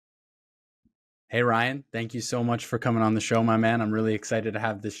Hey, Ryan, thank you so much for coming on the show, my man. I'm really excited to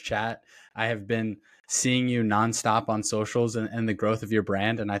have this chat. I have been seeing you nonstop on socials and the growth of your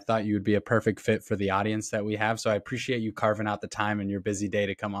brand, and I thought you would be a perfect fit for the audience that we have. So I appreciate you carving out the time in your busy day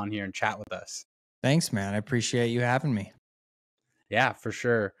to come on here and chat with us. Thanks, man. I appreciate you having me. Yeah, for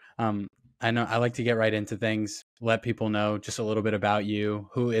sure. I know I like to get right into things, let people know just a little bit about you.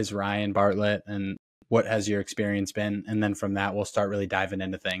 Who is Ryan Bartlett and what has your experience been? And then from that, we'll start really diving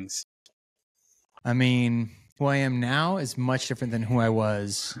into things. I mean, who I am now is much different than who I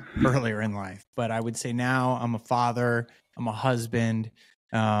was earlier in life. But I would say now I'm a father, I'm a husband,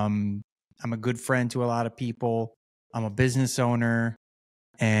 I'm a good friend to a lot of people, I'm a business owner,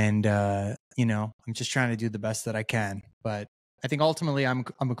 and I'm just trying to do the best that I can. But I think ultimately I'm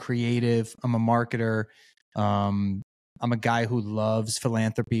a creative, I'm a marketer, I'm a guy who loves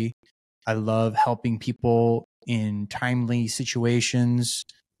philanthropy. I love helping people in timely situations.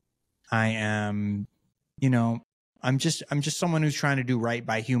 I am, I'm just someone who's trying to do right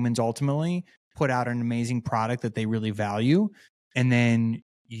by humans ultimately, put out an amazing product that they really value, and then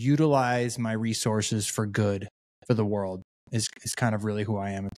utilize my resources for good for the world is kind of really who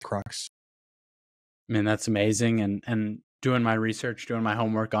I am at the crux. I mean, that's amazing. And doing my research, doing my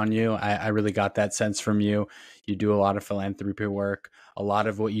homework on you, I really got that sense from you. You do a lot of philanthropy work. A lot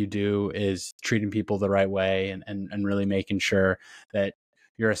of what you do is treating people the right way and really making sure that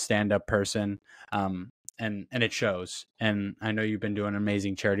you're a stand-up person. And it shows. And I know you've been doing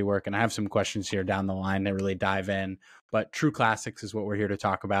amazing charity work, and I have some questions here down the line that really dive in. But True Classics is what we're here to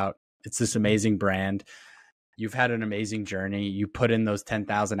talk about. It's this amazing brand. You've had an amazing journey. You put in those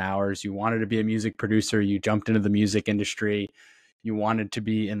 10,000 hours. You wanted to be a music producer. You jumped into the music industry. You wanted to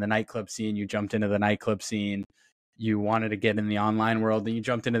be in the nightclub scene. You jumped into the nightclub scene. You wanted to get in the online world, and you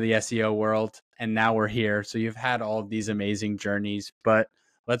jumped into the SEO world. And now we're here. So you've had all of these amazing journeys. But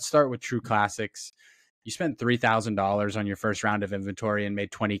let's start with True Classics. You spent $3,000 on your first round of inventory and made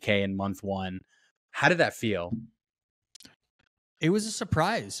 $20K in month one. How did that feel? It was a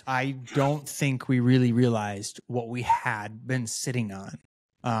surprise. I don't think we really realized what we had been sitting on.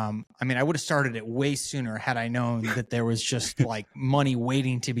 I mean, I would have started it way sooner had I known that there was just like money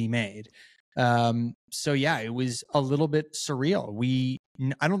waiting to be made. So yeah, it was a little bit surreal.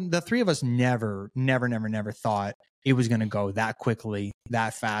 The three of us never thought it was going to go that quickly,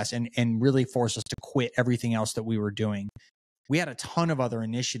 that fast, and really force us to quit everything else that we were doing. We had a ton of other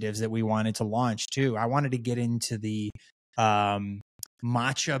initiatives that we wanted to launch too. I wanted to get into the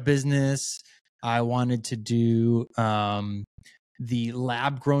matcha business. I wanted to do the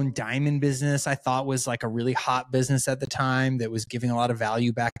lab grown diamond business. I thought was like a really hot business at the time that was giving a lot of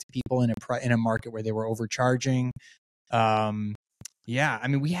value back to people in a market where they were overcharging. Yeah, I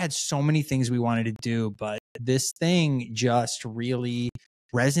mean, we had so many things we wanted to do, but this thing just really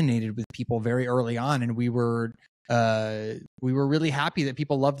resonated with people very early on, and we were really happy that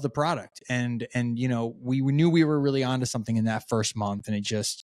people loved the product, and we knew we were really onto something in that first month, and it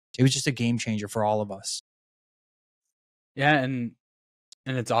was just a game changer for all of us. Yeah, and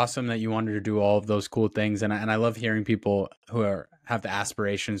it's awesome that you wanted to do all of those cool things, and I love hearing people who have the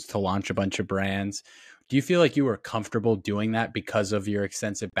aspirations to launch a bunch of brands. Do you feel like you were comfortable doing that because of your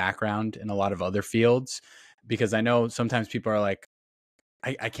extensive background in a lot of other fields? Because I know sometimes people are like,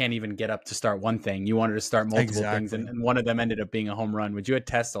 I can't even get up to start one thing. You wanted to start multiple things, and one of them ended up being a home run. Would you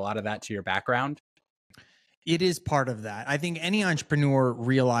attest a lot of that to your background? It is part of that. I think any entrepreneur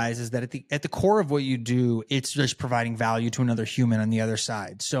realizes that at the core of what you do, it's just providing value to another human on the other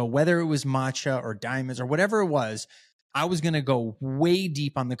side. So whether it was matcha or diamonds or whatever it was, I was going to go way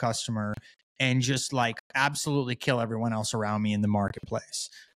deep on the customer and just like absolutely kill everyone else around me in the marketplace.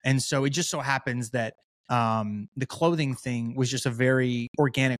 And so it just so happens that the clothing thing was just a very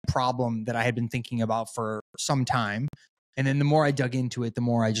organic problem that I had been thinking about for some time. And then the more I dug into it, the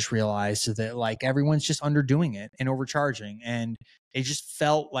more I just realized that like everyone's just underdoing it and overcharging. And it just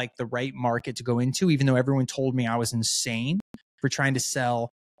felt like the right market to go into, even though everyone told me I was insane for trying to sell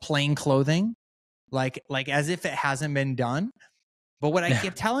plain clothing, like as if it hasn't been done. But what I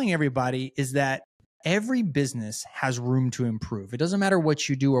kept telling everybody is that every business has room to improve. It doesn't matter what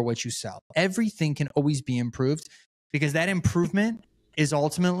you do or what you sell. Everything can always be improved because that improvement is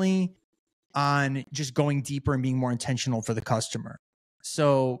ultimately on just going deeper and being more intentional for the customer.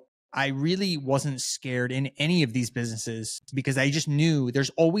 So I really wasn't scared in any of these businesses because I just knew there's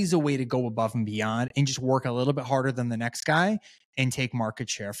always a way to go above and beyond and just work a little bit harder than the next guy and take market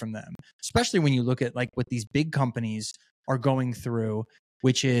share from them. Especially when you look at like what these big companies are going through,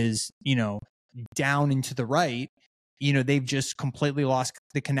 which is, down and to the right. they've just completely lost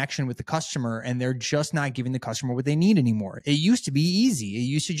the connection with the customer, and they're just not giving the customer what they need anymore. It used to be easy. It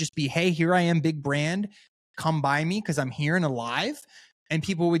used to just be, hey, here I am, big brand, come buy me because I'm here and alive. And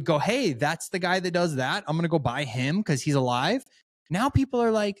people would go, hey, that's the guy that does that. I'm going to go buy him because he's alive. Now people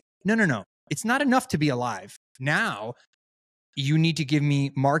are like, no. It's not enough to be alive. Now you need to give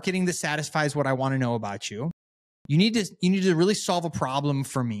me marketing that satisfies what I want to know about you. You need to really solve a problem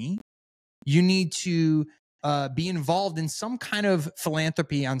for me. You need to be involved in some kind of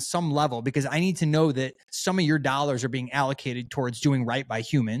philanthropy on some level, because I need to know that some of your dollars are being allocated towards doing right by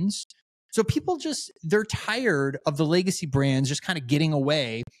humans. So people they're tired of the legacy brands just kind of getting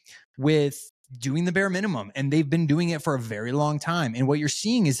away with doing the bare minimum. And they've been doing it for a very long time. And what you're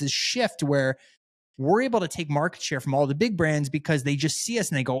seeing is this shift where we're able to take market share from all the big brands because they just see us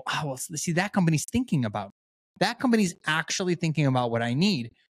and they go, oh, well, see, that company's thinking about. That company's actually thinking about what I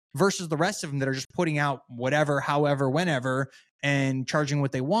need, versus the rest of them that are just putting out whatever, however, whenever, and charging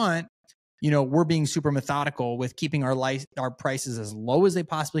what they want. We're being super methodical with keeping our prices as low as they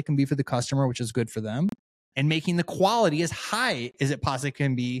possibly can be for the customer, which is good for them, and making the quality as high as it possibly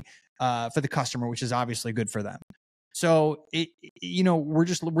can be for the customer, which is obviously good for them. So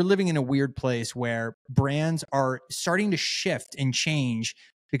we're living in a weird place where brands are starting to shift and change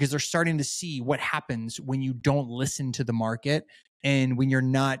because they're starting to see what happens when you don't listen to the market and when you're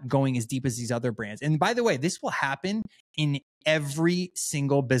not going as deep as these other brands. And by the way, this will happen in every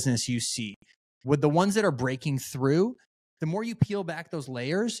single business you see. With the ones that are breaking through, the more you peel back those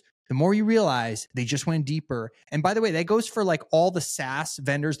layers, the more you realize they just went deeper. And by the way, that goes for like all the SaaS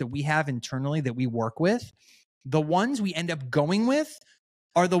vendors that we have internally that we work with. The ones we end up going with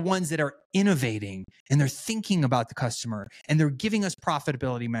are the ones that are innovating, and they're thinking about the customer, and they're giving us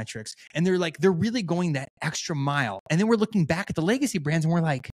profitability metrics, and they're really going that extra mile. And then we're looking back at the legacy brands and we're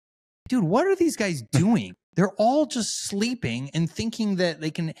like, dude, what are these guys doing? They're all just sleeping and thinking that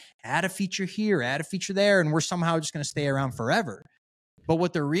they can add a feature here, add a feature there, and we're somehow just going to stay around forever. But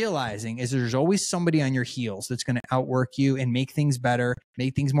what they're realizing is there's always somebody on your heels that's going to outwork you and make things better,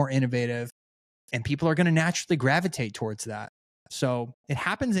 make things more innovative. And people are going to naturally gravitate towards that. So it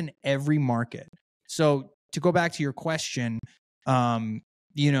happens in every market. So to go back to your question, I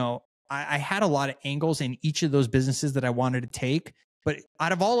had a lot of angles in each of those businesses that I wanted to take. But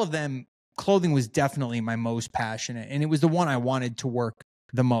out of all of them, clothing was definitely my most passionate. And it was the one I wanted to work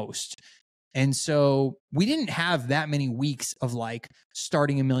the most. And so we didn't have that many weeks of like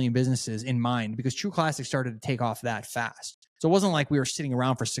starting a million businesses in mind, because True Classic started to take off that fast. So it wasn't like we were sitting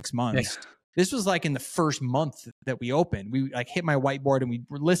around for 6 months. Yeah. This was like in the first month that we opened. We like hit my whiteboard and we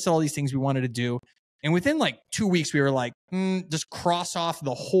listed all these things we wanted to do. And within like 2 weeks, we were like, just cross off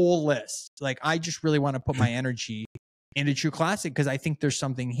the whole list. Like, I just really want to put my energy into True Classic because I think there's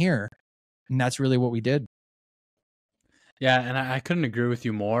something here. And that's really what we did. Yeah, and I couldn't agree with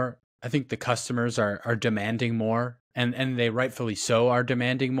you more. I think the customers are demanding more, and they rightfully so are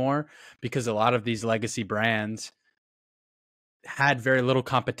demanding more, because a lot of these legacy brands had very little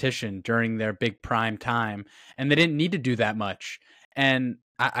competition during their big prime time, and they didn't need to do that much. And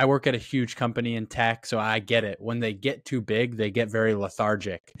I work at a huge company in tech, so I get it. When they get too big, they get very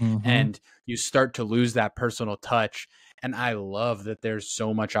lethargic, and you start to lose that personal touch. And I love that there's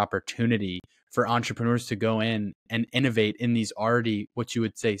so much opportunity for entrepreneurs to go in and innovate in these already, what you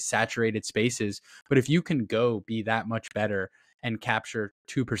would say, saturated spaces. But if you can go be that much better and capture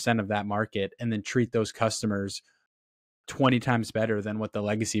 2% of that market, and then treat those customers 20 times better than what the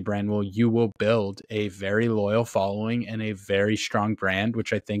legacy brand will, you will build a very loyal following and a very strong brand,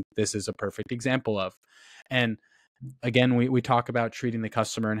 which I think this is a perfect example of. And again, we talk about treating the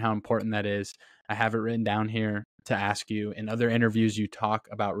customer and how important that is. I have it written down here to ask you. In other interviews, you talk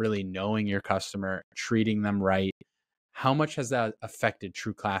about really knowing your customer, treating them right. How much has that affected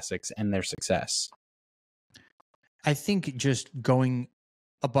True Classics and their success? I think just going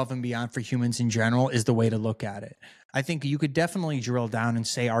above and beyond for humans in general is the way to look at it. I think you could definitely drill down and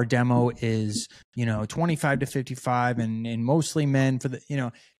say our demo is, 25 to 55 and mostly men for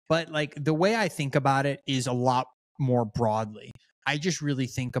the, but like the way I think about it is a lot more broadly. I just really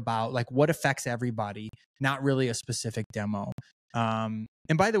think about like what affects everybody, not really a specific demo. And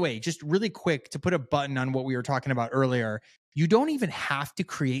by the way, just really quick to put a button on what we were talking about earlier, you don't even have to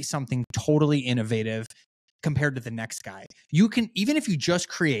create something totally innovative compared to the next guy. You can, even if you just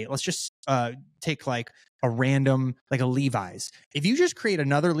create, let's just take like a random, like a Levi's. If you just create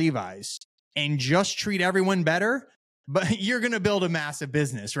another Levi's and just treat everyone better, but you're going to build a massive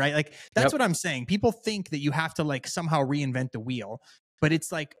business, right? Like that's what I'm saying. People think that you have to like somehow reinvent the wheel, but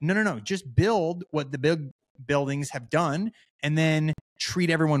it's like, no. Just build what the big buildings have done and then treat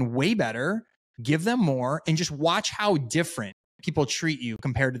everyone way better. give them more, and just watch how different people treat you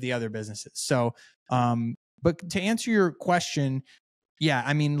compared to the other businesses. So, but to answer your question, yeah,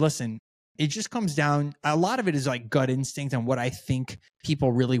 I mean, listen, it just comes down, a lot of it is like gut instinct and what I think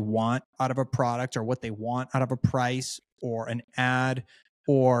people really want out of a product, or what they want out of a price or an ad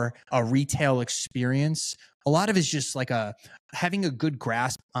or a retail experience. A lot of it is just like having a good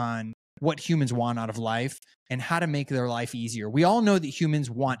grasp on what humans want out of life and how to make their life easier. We all know that humans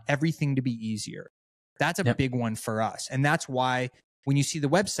want everything to be easier. That's a big one for us. And that's why when you see the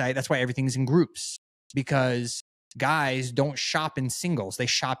website, that's why everything's in groups, because guys don't shop in singles. They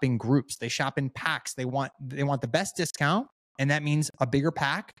shop in groups. They shop in packs. They want the best discount, and that means a bigger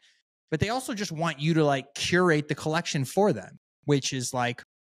pack. But they also just want you to like curate the collection for them, which is like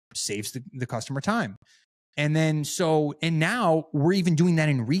saves the customer time. And then and now we're even doing that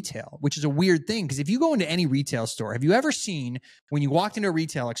in retail, which is a weird thing, because if you go into any retail store, have you ever seen when you walked into a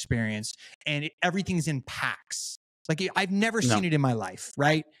retail experience and everything's in packs? Like, I've never seen it in my life,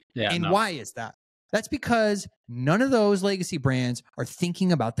 right? Yeah. And why is that? That's because none of those legacy brands are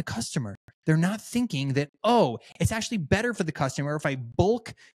thinking about the customer. They're not thinking that, oh, it's actually better for the customer if I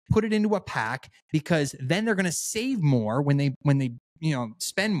bulk put it into a pack, because then they're going to save more when they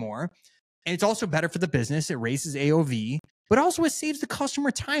spend more. And it's also better for the business. It raises AOV, but also it saves the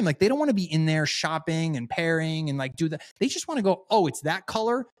customer time. Like, they don't want to be in there shopping and pairing and like do that. They just want to go, oh, it's that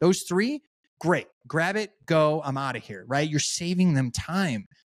color, those three, great, grab it, go, I'm out of here, right? You're saving them time.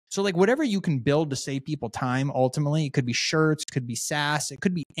 So like, whatever you can build to save people time, ultimately, it could be shirts, it could be SaaS, it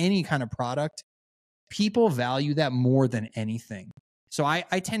could be any kind of product. People value that more than anything. So I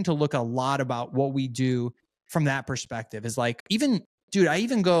tend to look a lot about what we do from that perspective. Is like, I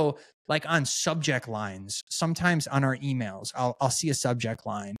even go like on subject lines. Sometimes on our emails, I'll see a subject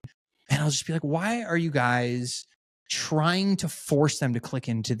line and I'll just be like, why are you guys trying to force them to click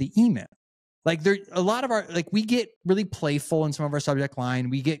into the email? Like, a lot of we get really playful in some of our subject line.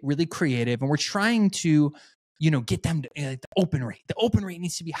 We get really creative, and we're trying to, get them to the open rate. The open rate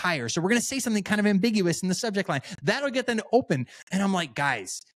needs to be higher. So we're going to say something kind of ambiguous in the subject line. That'll get them to open. And I'm like,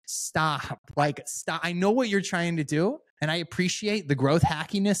 guys, stop. Like, stop. I know what you're trying to do, and I appreciate the growth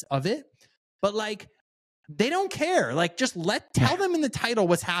hackiness of it, but like, they don't care. Like, just tell them in the title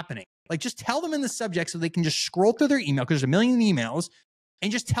what's happening. Like, just tell them in the subject so they can just scroll through their email, because there's a million emails,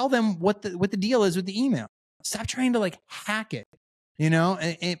 and just tell them what the deal is with the email. Stop trying to like hack it, And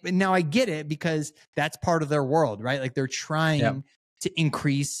now I get it, because that's part of their world, right? Like, they're trying to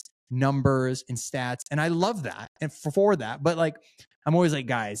increase numbers and stats, and I love that and for that. But like, I'm always like,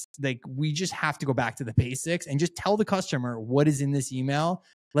 guys, like, we just have to go back to the basics and just tell the customer what is in this email.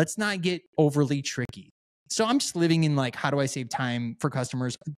 Let's not get overly tricky. So I'm just living in like, how do I save time for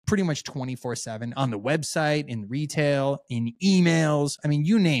customers pretty much 24/7 on the website, in retail, in emails. I mean,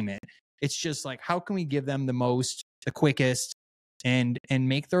 you name it. It's just like, how can we give them the quickest, and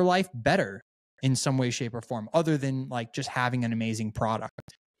make their life better in some way, shape, or form, other than like just having an amazing product.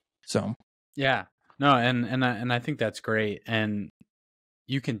 So yeah, no, and I think that's great. And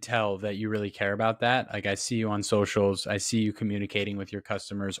you can tell that you really care about that. Like, I see you on socials. I see you communicating with your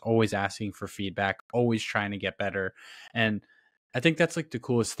customers, always asking for feedback, always trying to get better. And I think that's like the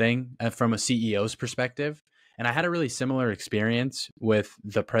coolest thing from a CEO's perspective. And I had a really similar experience with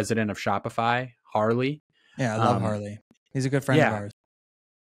the president of Shopify, Harley. Yeah, I love Harley. He's a good friend of ours.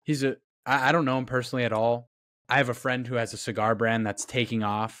 I don't know him personally at all. I have a friend who has a cigar brand that's taking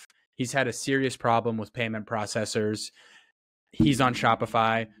off. He's had a serious problem with payment processors. He's on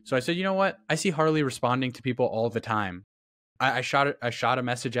Shopify. So I said, you know what? I see Harley responding to people all the time. I shot a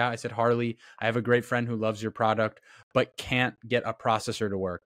message out. I said, Harley, I have a great friend who loves your product, but can't get a processor to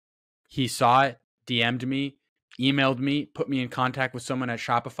work. He saw it, DM'd me, emailed me, put me in contact with someone at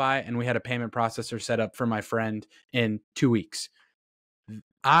Shopify, and we had a payment processor set up for my friend in 2 weeks.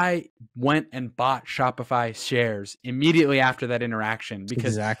 I went and bought Shopify shares immediately after that interaction,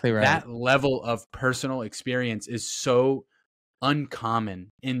 because exactly right. That level of personal experience is so uncommon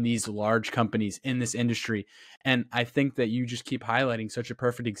in these large companies in this industry. And I think that you just keep highlighting such a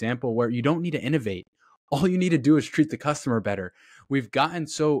perfect example where you don't need to innovate. All you need to do is treat the customer better. We've gotten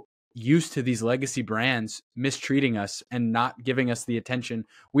so used to these legacy brands mistreating us and not giving us the attention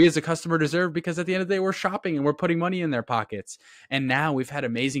we as a customer deserve, because at the end of the day, we're shopping and we're putting money in their pockets. And now we've had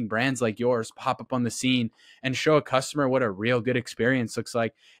amazing brands like yours pop up on the scene and show a customer what a real good experience looks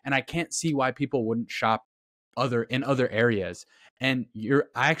like. And I can't see why people wouldn't shop in other areas. And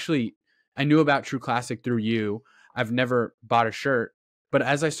I knew about True Classic through you. I've never bought a shirt, but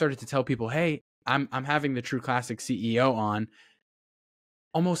as I started to tell people, hey, I'm having the True Classic CEO on,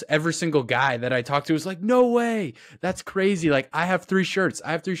 almost every single guy that I talked to was like, no way, that's crazy. Like, I have 3 shirts.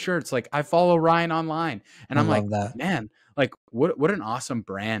 Like, I follow Ryan online. And I I'm like, love that. man, like, what an awesome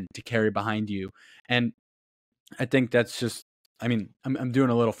brand to carry behind you. And I think that's just, I mean, I'm doing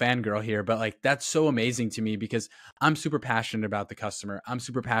a little fangirl here, but like, that's so amazing to me because I'm super passionate about the customer. I'm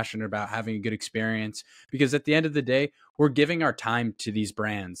super passionate about having a good experience because at the end of the day, we're giving our time to these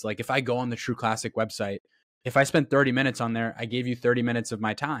brands. Like, if I go on the True Classic website, if I spend 30 minutes on there, I gave you 30 minutes of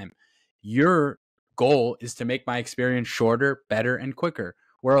my time. Your goal is to make my experience shorter, better, and quicker.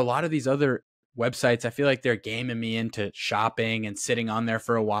 Where a lot of these other websites, I feel like they're gaming me into shopping and sitting on there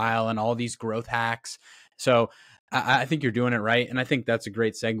for a while and all these growth hacks. So I think you're doing it right. And I think that's a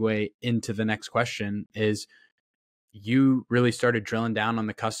great segue into the next question is you really started drilling down on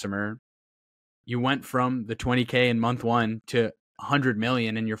the customer. You went from the 20K in month 1 to 100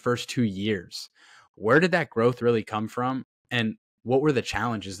 million in your first 2 years. Where did that growth really come from? And what were the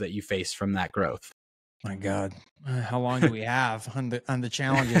challenges that you faced from that growth? My God, how long do we have on the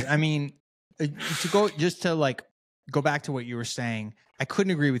challenges? I mean, go back to what you were saying. I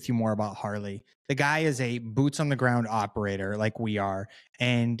couldn't agree with you more about Harley. The guy is a boots on the ground operator like we are,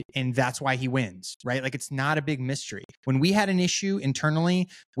 and that's why he wins, right? Like, it's not a big mystery. When we had an issue internally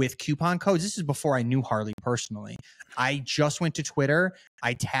with coupon codes, this is before I knew Harley personally. I just went to Twitter,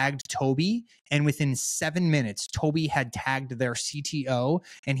 I tagged Toby, and within 7 minutes, Toby had tagged their CTO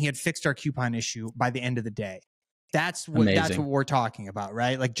and he had fixed our coupon issue by the end of the day. That's what we're talking about,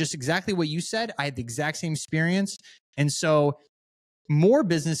 right? Like, just exactly what you said. I had the exact same experience. And so more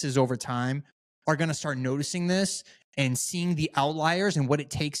businesses over time are going to start noticing this and seeing the outliers and what it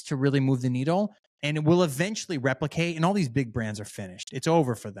takes to really move the needle. And it will eventually replicate, and all these big brands are finished. It's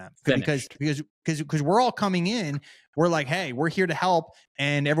over for them because we're all coming in. We're like, hey, we're here to help.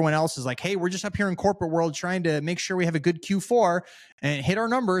 And everyone else is like, hey, we're just up here in corporate world trying to make sure we have a good Q4 and hit our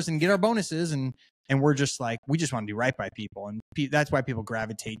numbers and get our bonuses. And we're just like, we just want to do right by people. And that's why people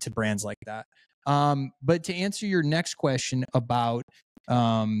gravitate to brands like that. But to answer your next question about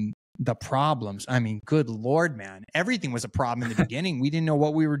the problems, I mean, good Lord, man, everything was a problem in the beginning. We didn't know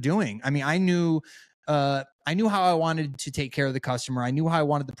what we were doing. I mean, I knew how I wanted to take care of the customer. I knew how I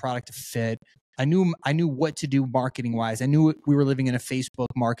wanted the product to fit. I knew what to do marketing wise. I knew we were living in a Facebook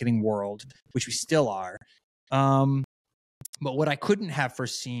marketing world, which we still are. But what I couldn't have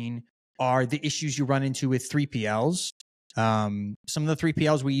foreseen are the issues you run into with 3PLs. Some of the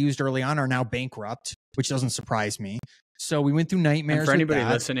 3PLs we used early on are now bankrupt, which doesn't surprise me. So we went through nightmares. And for anybody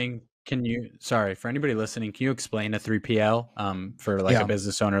listening, can you explain a 3PL for like a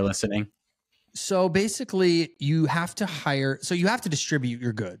business owner listening? So basically you have to distribute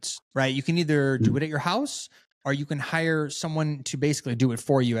your goods, right? You can either do it at your house or you can hire someone to basically do it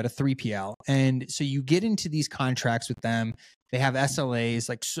for you at a 3PL. And so you get into these contracts with them. They have SLAs,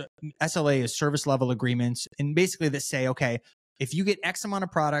 like SLA is service level agreements. And basically they say, okay, if you get X amount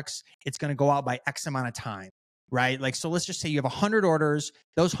of products, it's going to go out by X amount of time, right? Like, so let's just say you have 100 orders.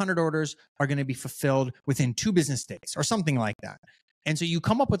 Those 100 orders are going to be fulfilled within 2 business days or something like that. And so you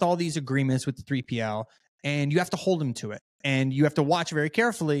come up with all these agreements with the 3PL and you have to hold them to it. And you have to watch very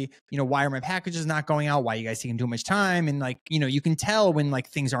carefully, why are my packages not going out? Why are you guys taking too much time? And like, you can tell when like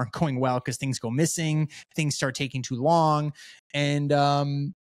things aren't going well because things go missing, things start taking too long.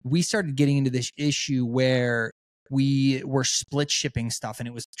 And we started getting into this issue where we were split shipping stuff and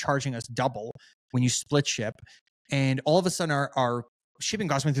it was charging us double when you split ship. And all of a sudden our shipping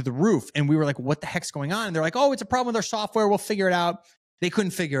costs went through the roof. And we were like, what the heck's going on? And they're like, oh, it's a problem with our software. We'll figure it out. They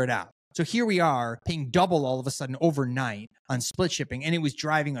couldn't figure it out. So here we are paying double all of a sudden overnight on split shipping. And it was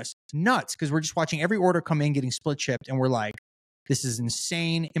driving us nuts because we're just watching every order come in getting split shipped. And we're like, this is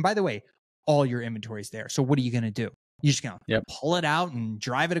insane. And by the way, all your inventory is there. So what are you going to do? You're just going to pull it out and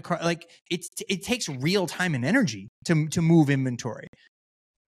drive it across. Like it takes real time and energy to move inventory.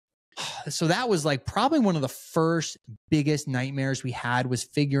 So that was like probably one of the first biggest nightmares we had was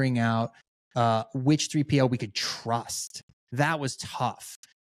figuring out which 3PL we could trust. That was tough.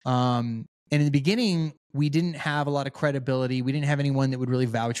 And in the beginning, we didn't have a lot of credibility. We didn't have anyone that would really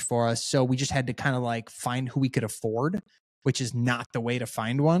vouch for us. So we just had to kind of like find who we could afford, which is not the way to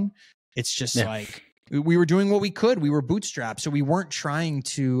find one. It's just like we were doing what we could. We were bootstrapped. So we weren't trying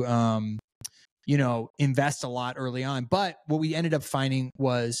to, invest a lot early on. But what we ended up finding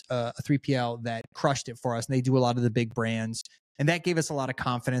was a 3PL that crushed it for us. And they do a lot of the big brands. And that gave us a lot of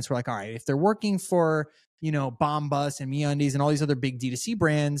confidence. We're like, all right, if they're working for Bombas and MeUndies and all these other big D2C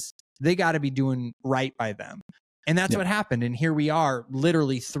brands, they got to be doing right by them. And that's what happened. And here we are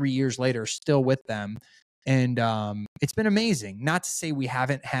literally 3 years later, still with them. And it's been amazing. Not to say we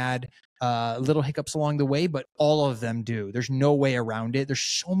haven't had little hiccups along the way, but all of them do. There's no way around it. There's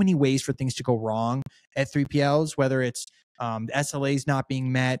so many ways for things to go wrong at 3PLs, whether it's the SLAs not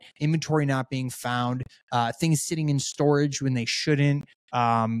being met, inventory not being found, things sitting in storage when they shouldn't,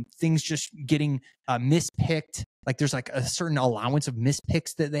 things just getting mispicked. Like there's like a certain allowance of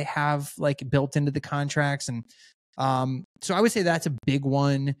mispicks that they have like built into the contracts. And so I would say that's a big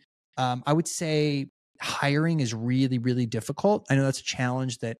one. I would say hiring is really, really difficult. I know that's a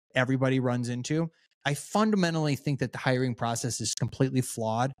challenge that everybody runs into. I fundamentally think that the hiring process is completely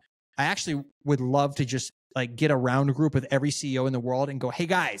flawed. I actually would love to just like get a round group with every CEO in the world and go, hey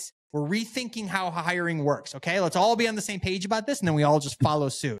guys, we're rethinking how hiring works. Okay. Let's all be on the same page about this. And then we all just follow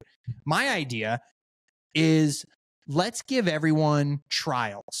suit. My idea is let's give everyone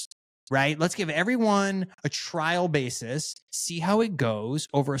trials. Right? Let's give everyone a trial basis, see how it goes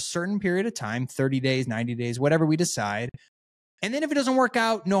over a certain period of time, 30 days, 90 days, whatever we decide. And then if it doesn't work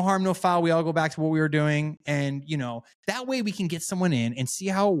out, no harm, no foul. We all go back to what we were doing. And, you know, that way we can get someone in and see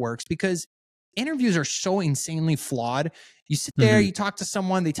how it works, because interviews are so insanely flawed. You sit there, you talk to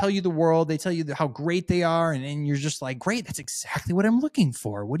someone, they tell you the world, they tell you how great they are. And you're just like, great, that's exactly what I'm looking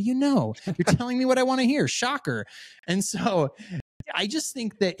for. What do you know? You're telling me what I want to hear. Shocker. And so I just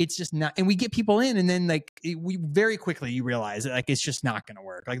think that it's just not, and we get people in and then like we very quickly, you realize that like, it's just not going to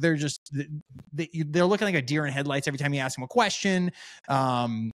work. Like they're just, they're looking like a deer in headlights every time you ask them a question.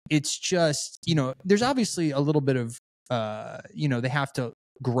 It's just, you know, there's obviously a little bit of, you know, they have to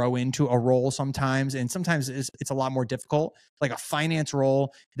grow into a role sometimes. And sometimes it's a lot more difficult. Like a finance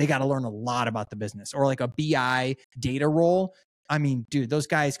role, they got to learn a lot about the business, or like a BI data role. I mean, dude, those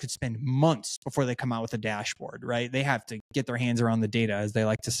guys could spend months before they come out with a dashboard, right? They have to get their hands around the data, as they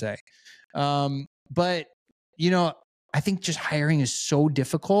like to say. But, you know, I think just hiring is so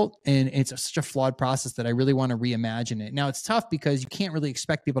difficult, and it's such a flawed process that I really want to reimagine it. Now, it's tough because you can't really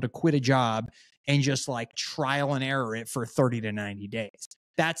expect people to quit a job and just like trial and error it for 30 to 90 days.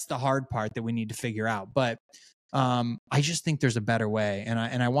 That's the hard part that we need to figure out. But I just think there's a better way, and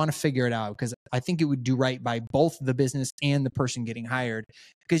I want to figure it out, because I think it would do right by both the business and the person getting hired,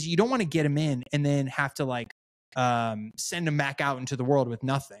 because you don't want to get them in and then have to like send them back out into the world with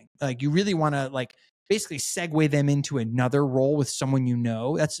nothing. Like you really want to like basically segue them into another role with someone, you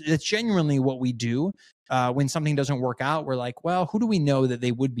know. That's genuinely what we do. When something doesn't work out, we're like, well, who do we know that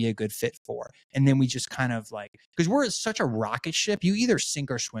they would be a good fit for? And then we just kind of like, because we're such a rocket ship, you either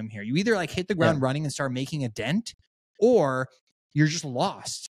sink or swim here. You either like hit the ground running and start making a dent, or you're just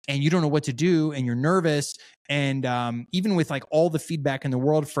lost and you don't know what to do and you're nervous. And even with like all the feedback in the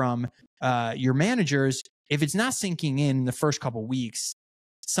world from your managers, if it's not sinking in the first couple of weeks,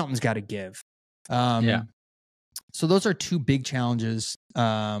 something's got to give. So those are two big challenges.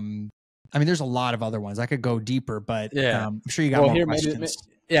 I mean, there's a lot of other ones. I could go deeper, but I'm sure you got more questions.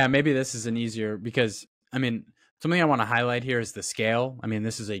 Maybe this is an easier, because I mean, something I want to highlight here is the scale. I mean,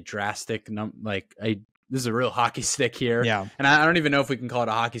 this is a drastic this is a real hockey stick here. Yeah. And I don't even know if we can call it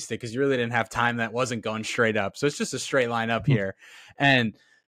a hockey stick, because you really didn't have time that wasn't going straight up. So it's just a straight line up here. And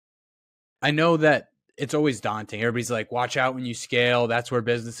I know that it's always daunting. Everybody's like, watch out when you scale. That's where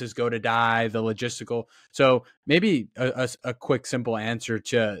businesses go to die, the logistical. So maybe a quick, simple answer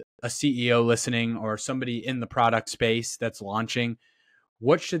to a CEO listening, or somebody in the product space that's launching.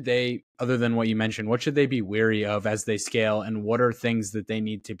 What should they, other than what you mentioned, what should they be wary of as they scale? And what are things that they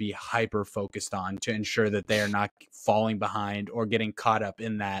need to be hyper focused on to ensure that they are not falling behind or getting caught up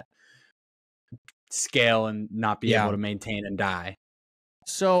in that scale and not be able to maintain and die?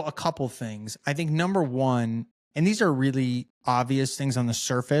 So a couple things. I think number one, and these are really obvious things on the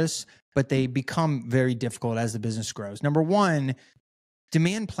surface, but they become very difficult as the business grows. Number one,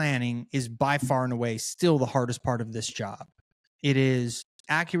 demand planning is by far and away still the hardest part of this job. It is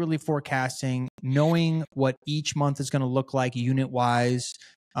accurately forecasting, knowing what each month is going to look like unit wise.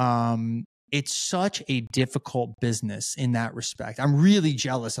 It's such a difficult business in that respect. I'm really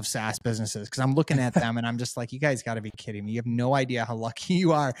jealous of SaaS businesses, because I'm looking at them and I'm just like, you guys got to be kidding me. You have no idea how lucky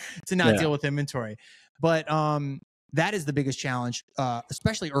you are to not deal with inventory. But that is the biggest challenge,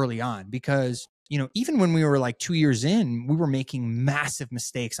 especially early on, because, you know, even when we were like 2 years in, we were making massive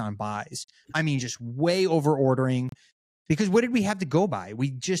mistakes on buys. I mean, just way over ordering. Because what did we have to go by?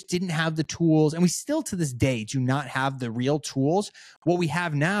 We just didn't have the tools, and we still to this day do not have the real tools. What we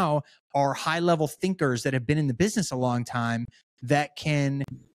have now are high-level thinkers that have been in the business a long time that can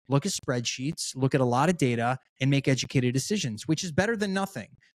look at spreadsheets, look at a lot of data, and make educated decisions, which is better than nothing.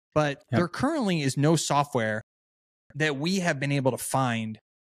 But there currently is no software that we have been able to find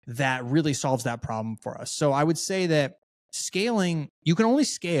that really solves that problem for us. So I would say that scaling, you can only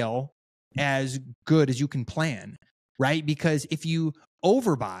scale as good as you can plan, right? Because if you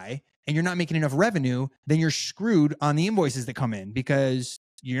overbuy and you're not making enough revenue, then you're screwed on the invoices that come in because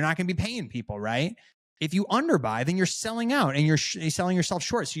you're not going to be paying people, right? If you underbuy, then you're selling out and you're selling yourself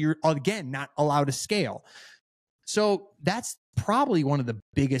short. So you're, again, not allowed to scale. So that's probably one of the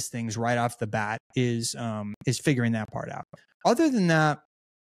biggest things right off the bat is figuring that part out. Other than that,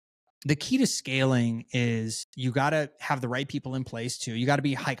 the key to scaling is you got to have the right people in place too. You got to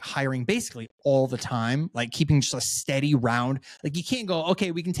be hiring basically all the time, like keeping just a steady round. Like you can't go, okay,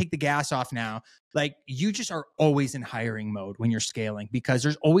 we can take the gas off now. Like you just are always in hiring mode when you're scaling because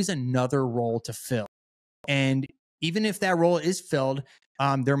there's always another role to fill. And even if that role is filled,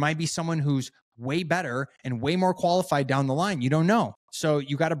 there might be someone who's way better and way more qualified down the line. You don't know. So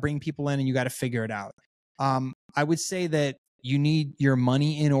you got to bring people in and you got to figure it out. I would say that you need your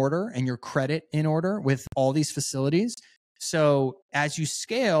money in order and your credit in order with all these facilities. So as you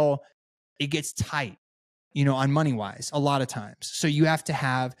scale, it gets tight, on money wise, a lot of times. So you have to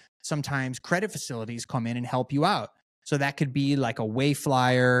have sometimes credit facilities come in and help you out. So that could be like a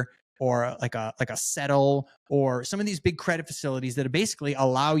Wayflyer or like a Settle or some of these big credit facilities that basically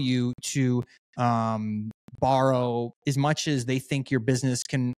allow you to borrow as much as they think your business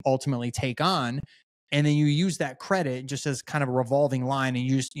can ultimately take on. And then you use that credit just as kind of a revolving line and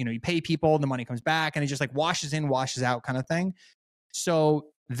you just, you pay people, the money comes back and it just like washes in, washes out kind of thing. So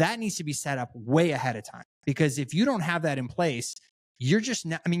that needs to be set up way ahead of time because if you don't have that in place, you're just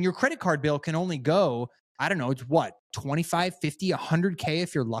not, your credit card bill can only go, I don't know, it's what, 25, 50, 100K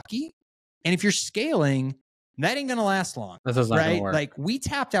if you're lucky. And if you're scaling, that ain't going to last long. That's not right? gonna work. Like we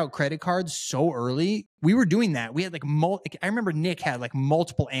tapped out credit cards so early. We were doing that. We had like, I remember Nick had like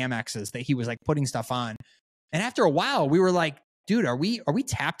multiple Amexes that he was like putting stuff on. And after a while we were like, dude, are we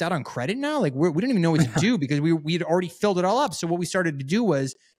tapped out on credit now? Like we didn't even know what to do because we had already filled it all up. So what we started to do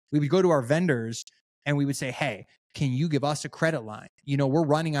was we would go to our vendors and we would say, hey, can you give us a credit line? We're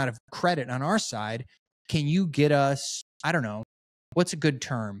running out of credit on our side. Can you get us, I don't know, what's a good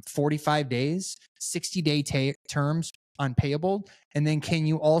term? 45 days, 60-day terms on payable. And then can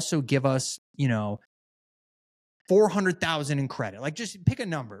you also give us, 400,000 in credit? Like just pick a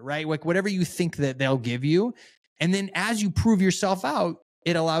number, right? Like whatever you think that they'll give you. And then as you prove yourself out,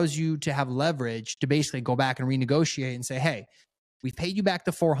 it allows you to have leverage to basically go back and renegotiate and say, hey, we've paid you back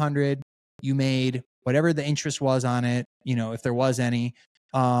the 400. You made whatever the interest was on it, if there was any,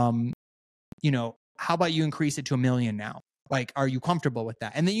 how about you increase it to $1 million now? Like, are you comfortable with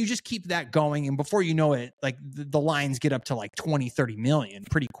that? And then you just keep that going. And before you know it, like the lines get up to like 20, 30 million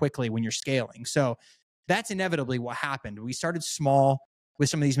pretty quickly when you're scaling. So that's inevitably what happened. We started small with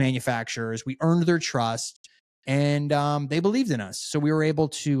some of these manufacturers. We earned their trust and they believed in us. So we were able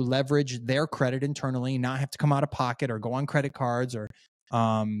to leverage their credit internally, not have to come out of pocket or go on credit cards or,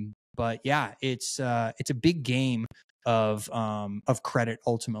 but yeah, it's a big game of credit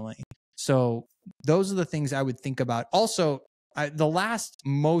ultimately. So those are the things I would think about. Also, the last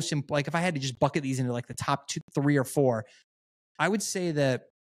most, like if I had to just bucket these into like the top 2, 3, or 4, I would say that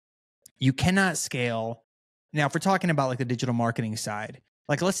you cannot scale. Now, if we're talking about like the digital marketing side,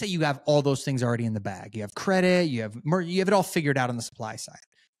 like let's say you have all those things already in the bag. You have credit, you have it all figured out on the supply side.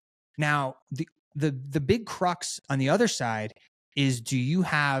 Now, the big crux on the other side is, do you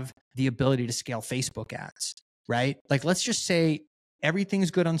have the ability to scale Facebook ads, right? Like let's just say everything's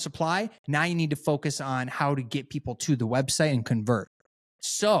good on supply. Now you need to focus on how to get people to the website and convert.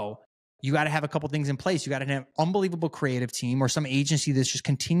 So you got to have a couple things in place. You got to have an unbelievable creative team or some agency that's just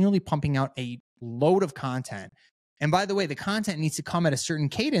continually pumping out a load of content. And by the way, the content needs to come at a certain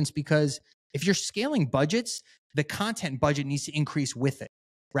cadence because if you're scaling budgets, the content budget needs to increase with it,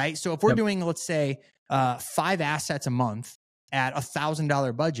 right? So if we're doing, let's say, 5 assets a month at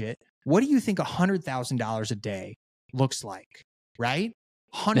 $1,000 budget, what do you think $100,000 a day looks like? Right?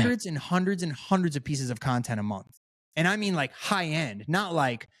 Hundreds and hundreds and hundreds of pieces of content a month. And I mean like high end, not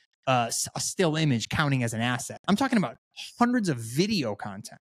like a still image counting as an asset. I'm talking about hundreds of video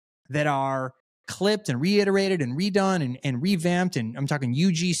content that are clipped and reiterated and redone and revamped. And I'm talking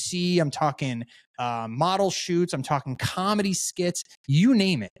UGC, I'm talking model shoots, I'm talking comedy skits, you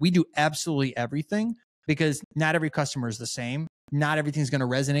name it. We do absolutely everything because not every customer is the same. Not everything's going to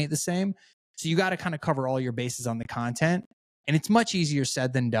resonate the same. So you got to kind of cover all your bases on the content. And it's much easier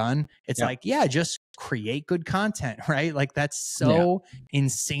said than done. It's like, just create good content, right? Like that's so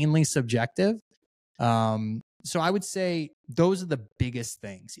insanely subjective. So I would say those are the biggest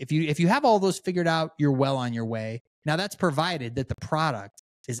things. If you have all those figured out, you're well on your way. Now that's provided that the product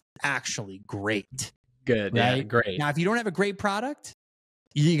is actually great. Good. Right? Yeah, great. Now, if you don't have a great product,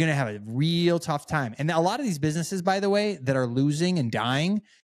 you're going to have a real tough time. And a lot of these businesses, by the way, that are losing and dying,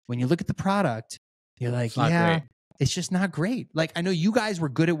 When you look at the product, you're like, It's not yeah, great. it's just not great. Like, I know you guys were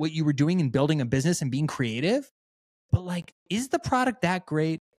good at what you were doing and building a business and being creative, but like, is the product that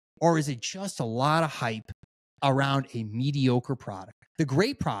great, or is it just a lot of hype around a mediocre product? The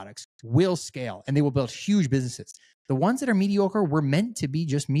great products will scale and they will build huge businesses. The ones that are mediocre were meant to be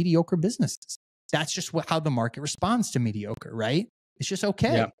just mediocre businesses. That's just how the market responds to mediocre, right? It's just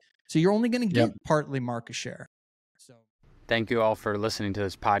okay. Yep. So you're only going to get Yep. partly market share. So Thank you all for listening to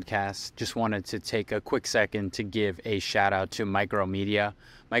this podcast. Just wanted to take a quick second to give a shout out to Micromedia.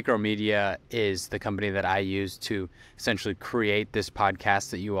 Micromedia is the company that I use to essentially create this podcast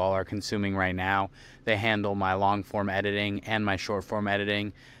that you all are consuming right now. They handle my long form editing and my short form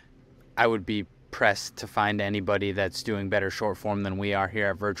editing. I would be pressed to find anybody that's doing better short form than we are here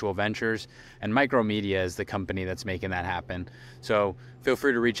at Virtual Ventures, and Micromedia is the company that's making that happen. So feel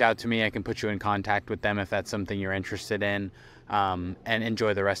free to reach out to me. I can put you in contact with them if that's something you're interested in, and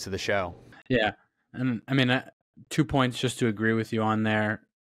enjoy the rest of the show. Yeah, and I mean, 2 points just to agree with you on there.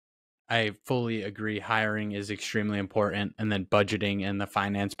 I fully agree. Hiring is extremely important, and then budgeting and the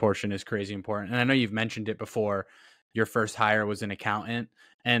finance portion is crazy important. And I know you've mentioned it before. Your first hire was an accountant,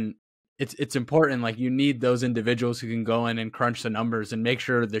 and it's important. Like, you need those individuals who can go in and crunch the numbers and make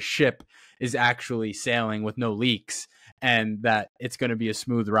sure the ship is actually sailing with no leaks and that it's going to be a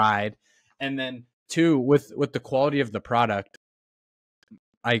smooth ride. And then 2, with the quality of the product,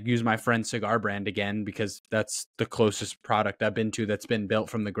 I use my friend's cigar brand again because that's the closest product I've been to that's been built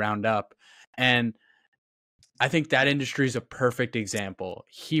from the ground up. And I think that industry is a perfect example.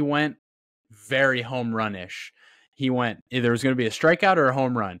 He went very home run-ish. He went, either it was going to be a strikeout or a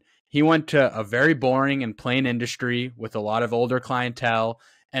home run. He went to a very boring and plain industry with a lot of older clientele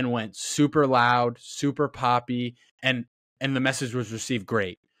and went super loud, super poppy, and the message was received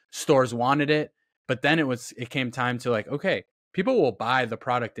great. Stores wanted it, but then it came time to like, okay, people will buy the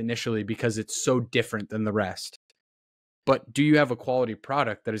product initially because it's so different than the rest. But do you have a quality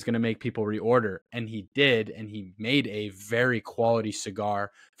product that is going to make people reorder? And he did, and he made a very quality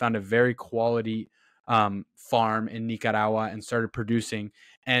cigar, found a very quality farm in Nicaragua and started producing.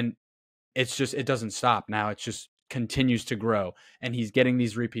 And it's just, it doesn't stop now. It just continues to grow, and he's getting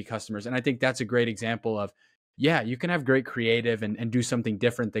these repeat customers. And I think that's a great example of, yeah, you can have great creative and do something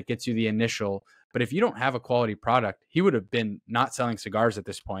different that gets you the initial. But if you don't have a quality product, he would have been not selling cigars at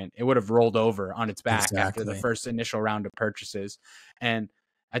this point. It would have rolled over on its back after the first initial round of purchases. And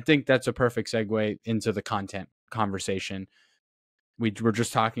I think that's a perfect segue into the content conversation. We were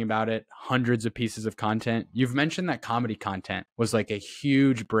just talking about it, hundreds of pieces of content. You've mentioned that comedy content was like a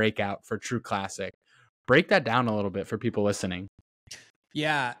huge breakout for True Classic. Break that down a little bit for people listening.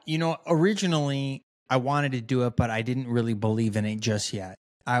 yeah, originally I wanted to do it, but I didn't really believe in it just yet.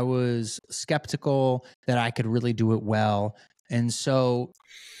 I was skeptical that I could really do it well. And so,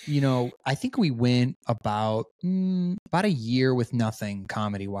 I think we went about a year with nothing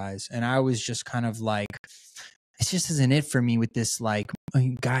comedy wise. And I was just kind of like, it just isn't it for me with this like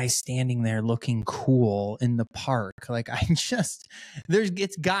guy standing there looking cool in the park. Like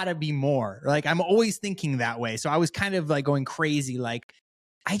it's gotta be more. Like, I'm always thinking that way. So I was kind of like going crazy. Like,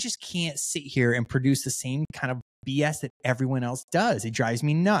 I just can't sit here and produce the same kind of BS that everyone else does. It drives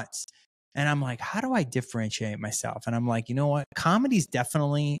me nuts. And I'm like, how do I differentiate myself? And I'm like, you know what? Comedy's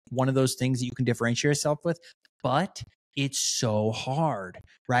definitely one of those things that you can differentiate yourself with, but it's so hard,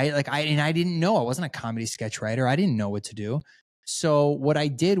 right? Like I didn't know. I wasn't a comedy sketch writer. I didn't know what to do. So what I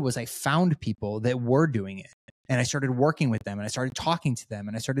did was I found people that were doing it, and I started working with them, and I started talking to them,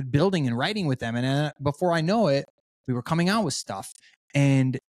 and I started building and writing with them. And before I know it, we were coming out with stuff.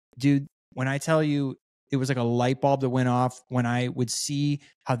 And dude, when I tell you, it was like a light bulb that went off when I would see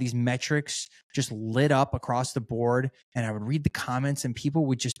how these metrics just lit up across the board, and I would read the comments and people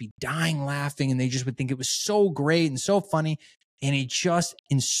would just be dying laughing, and they just would think it was so great and so funny. And it just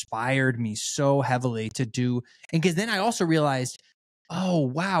inspired me so heavily to do. And because then I also realized, oh,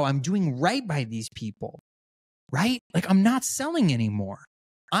 wow, I'm doing right by these people, right? Like, I'm not selling anymore.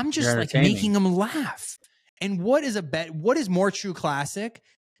 I'm just like making them laugh. And what is more True Classic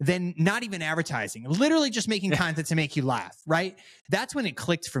than not even advertising, literally just making content to make you laugh, right? That's when it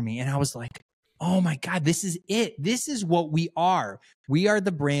clicked for me. And I was like, oh my God, this is it. This is what we are. We are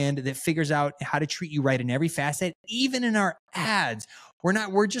the brand that figures out how to treat you right in every facet, even in our ads.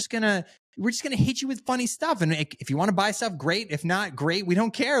 We're just gonna hit you with funny stuff. And if you want to buy stuff, great. If not, great. We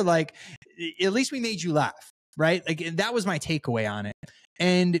don't care. Like, at least we made you laugh, right? Like, that was my takeaway on it.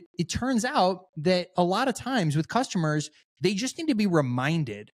 And it turns out that a lot of times with customers, they just need to be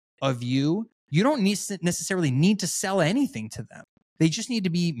reminded of you. You don't necessarily need to sell anything to them. They just need to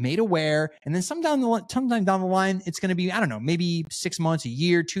be made aware. And then sometime down the line, it's going to be, I don't know, maybe 6 months, a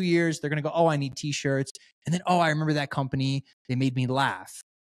year, 2 years. They're going to go, oh, I need t-shirts. And then, oh, I remember that company. They made me laugh.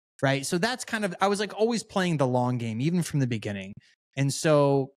 Right. So that's kind of, I was like always playing the long game, even from the beginning. And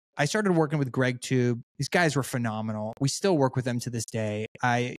so I started working with Greg Tube. These guys were phenomenal. We still work with them to this day.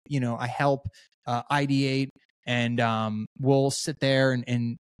 I help ideate, and we'll sit there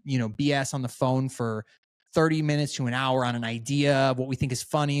and BS on the phone for 30 minutes to an hour on an idea of what we think is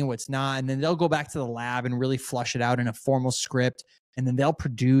funny, what's not. And then they'll go back to the lab and really flush it out in a formal script. And then they'll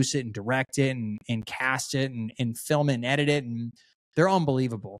produce it and direct it and cast it and film it and edit it. And they're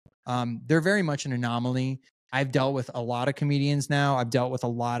unbelievable. They're very much an anomaly. I've dealt with a lot of comedians now. I've dealt with a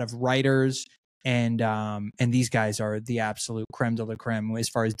lot of writers, and these guys are the absolute creme de la creme as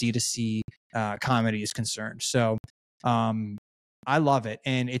far as D2C comedy is concerned. So I love it,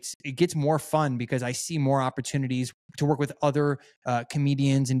 and it gets more fun because I see more opportunities to work with other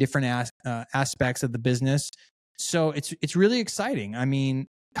comedians in different aspects of the business. So it's really exciting. I mean,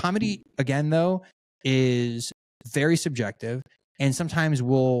 comedy again though is very subjective. And sometimes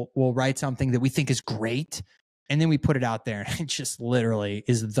we'll write something that we think is great, and then we put it out there, and it just literally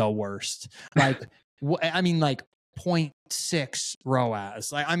is the worst. Like, I mean, like 0.6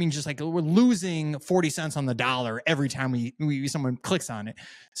 ROAS. Like, I mean, just like we're losing 40 cents on the dollar every time someone clicks on it.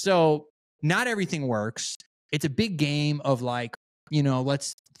 So not everything works. It's a big game of like,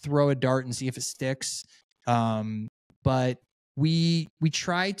 let's throw a dart and see if it sticks. But we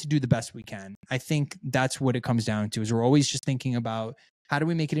try to do the best we can. I think that's what it comes down to, is we're always just thinking about how do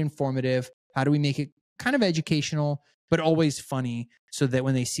we make it informative? How do we make it kind of educational, but always funny, so that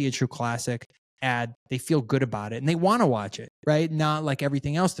when they see a true classic ad, they feel good about it and they want to watch it, right? Not like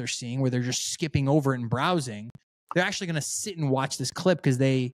everything else they're seeing where they're just skipping over it and browsing. They're actually going to sit and watch this clip because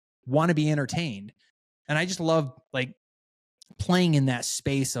they want to be entertained. And I just love like playing in that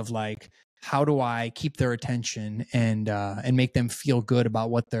space of like, how do I keep their attention and make them feel good about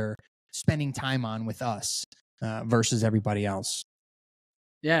what they're spending time on with us versus everybody else?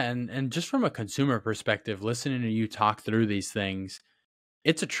 Yeah, and just from a consumer perspective, listening to you talk through these things,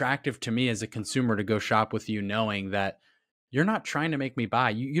 it's attractive to me as a consumer to go shop with you, knowing that you're not trying to make me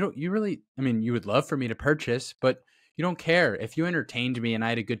buy. You really, I mean, you would love for me to purchase, but you don't care. If you entertained me and I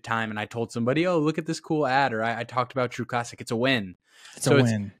had a good time and I told somebody, oh, look at this cool ad, or I talked about True Classic, it's a win. It's a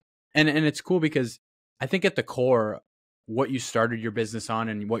win. And it's cool because I think at the core, what you started your business on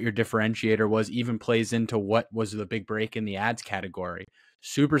and what your differentiator was even plays into what was the big break in the ads category.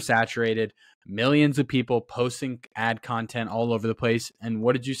 Super saturated, millions of people posting ad content all over the place. And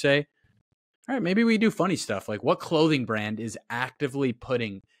what did you say? All right, maybe we do funny stuff. Like, what clothing brand is actively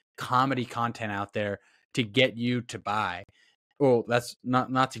putting comedy content out there to get you to buy? Well, that's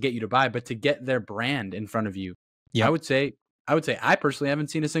not to get you to buy, but to get their brand in front of you. Yeah, I would say I personally haven't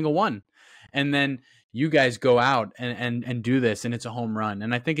seen a single one. And then you guys go out and do this, and it's a home run.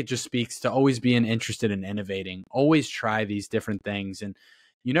 And I think it just speaks to always being interested in innovating, always try these different things, and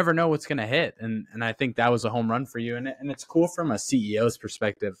you never know what's going to hit. And I think that was a home run for you. And it's cool from a CEO's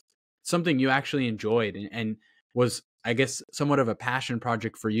perspective, something you actually enjoyed and was, I guess, somewhat of a passion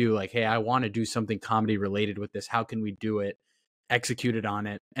project for you. Like, hey, I want to do something comedy related with this. How can we do it? Executed on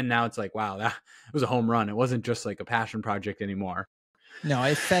it. And now it's like, wow, that was a home run. It wasn't just like a passion project anymore. No,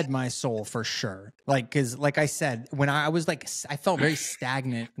 it fed my soul for sure. Like, cause like I said, when I was like, I felt very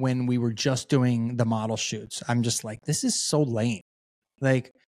stagnant when we were just doing the model shoots. I'm just like, this is so lame.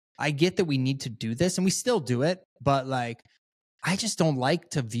 Like, I get that we need to do this and we still do it, but like, I just don't like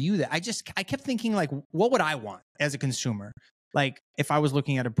to view that. I kept thinking like, what would I want as a consumer? Like, if I was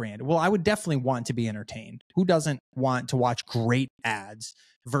looking at a brand, well, I would definitely want to be entertained. Who doesn't want to watch great ads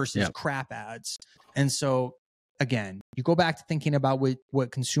versus crap ads? And so again, you go back to thinking about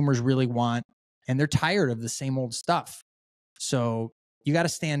what consumers really want, and they're tired of the same old stuff. So you got to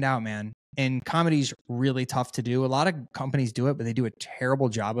stand out, man. And comedy's really tough to do. A lot of companies do it, but they do a terrible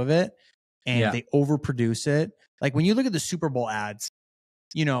job of it, and they overproduce it. Like when you look at the Super Bowl ads,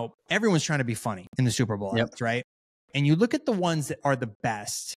 everyone's trying to be funny in the Super Bowl ads, right? And you look at the ones that are the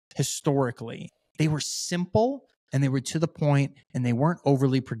best historically, they were simple and they were to the point and they weren't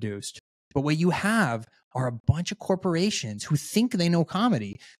overly produced. But what you have are a bunch of corporations who think they know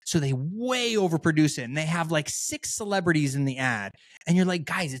comedy. So they way overproduce it. And they have like 6 celebrities in the ad. And you're like,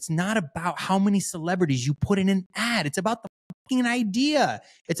 guys, it's not about how many celebrities you put in an ad. It's about the fucking idea.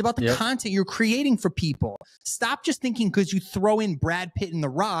 It's about the content you're creating for people. Stop just thinking because you throw in Brad Pitt and The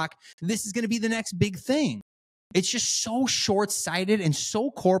Rock, this is going to be the next big thing. It's just so short-sighted and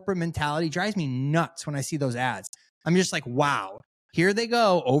so corporate mentality. It drives me nuts when I see those ads. I'm just like, wow. Here they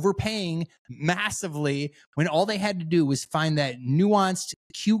go, overpaying massively when all they had to do was find that nuanced,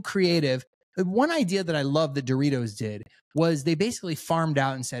 cute, creative. One idea that I love that Doritos did was they basically farmed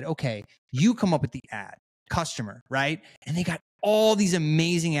out and said, okay, you come up with the ad, customer, right? And they got all these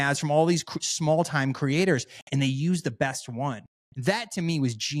amazing ads from all these small time creators, and they used the best one. That to me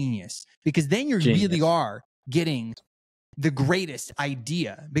was genius, because then you really are getting the greatest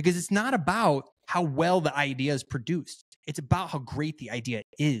idea, because it's not about how well the idea is produced. It's about how great the idea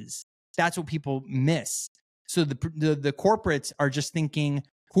is. That's what people miss. So the corporates are just thinking,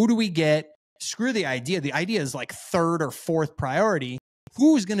 who do we get? Screw the idea. The idea is like third or fourth priority.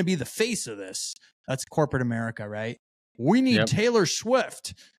 Who's going to be the face of this? That's corporate America, right? We need Taylor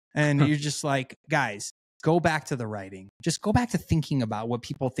Swift. And you're just like, guys, go back to the writing. Just go back to thinking about what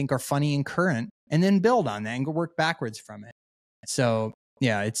people think are funny and current, and then build on that and go work backwards from it. So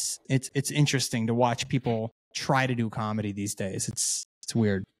yeah, it's interesting to watch people try to do comedy these days. It's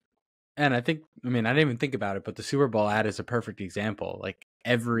weird. And I think, I mean, I didn't even think about it, but the Super Bowl ad is a perfect example. Like,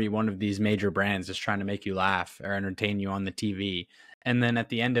 every one of these major brands is trying to make you laugh or entertain you on the TV. And then at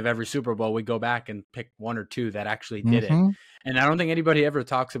the end of every Super Bowl, we go back and pick one or two that actually did it. And I don't think anybody ever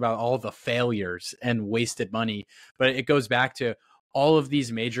talks about all the failures and wasted money, but it goes back to all of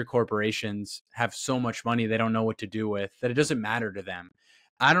these major corporations have so much money they don't know what to do with, that it doesn't matter to them.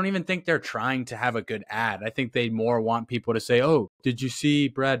 I don't even think they're trying to have a good ad. I think they more want people to say, oh, did you see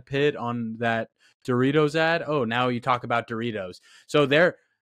Brad Pitt on that Doritos ad? Oh, now you talk about Doritos. So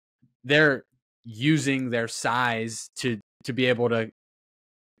they're using their size to be able to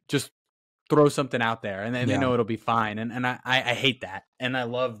just throw something out there, and then they know it'll be fine. And I hate that. And I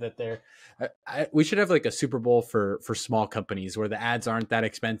love that we should have like a Super Bowl for small companies where the ads aren't that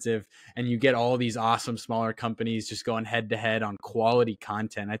expensive, and you get all these awesome smaller companies just going head to head on quality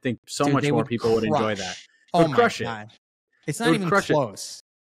content. I think much more people would enjoy that. Oh my God. It's not even close.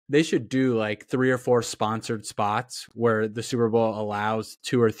 They should do like 3 or 4 sponsored spots where the Super Bowl allows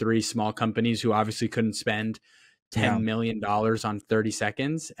 2 or 3 small companies who obviously couldn't spend $10 million on 30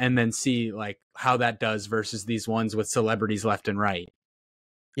 seconds, and then see like how that does versus these ones with celebrities left and right.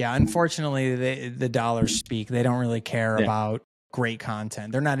 Yeah, unfortunately, the dollars speak. They don't really care about great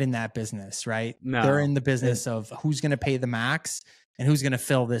content. They're not in that business, right? No. They're in the business of who's going to pay the max and who's going to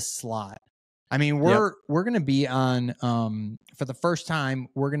fill this slot. I mean, we're going to be on, for the first time,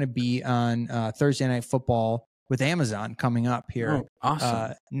 we're going to be on Thursday Night Football with Amazon coming up here. Oh,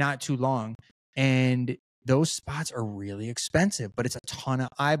 awesome. Not too long. And those spots are really expensive, but it's a ton of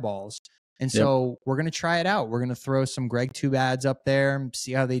eyeballs. And so we're going to try it out. We're going to throw some GregTube ads up there and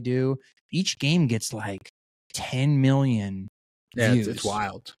see how they do. Each game gets like 10 million views. It's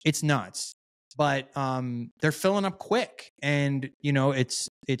wild. It's nuts. But they're filling up quick. And, you know, it's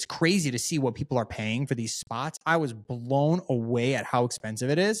crazy to see what people are paying for these spots. I was blown away at how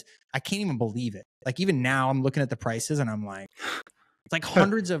expensive it is. I can't even believe it. Like, even now I'm looking at the prices and I'm like, it's like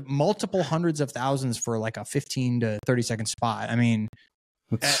multiple hundreds of thousands for like a 15 to 30 second spot. I mean,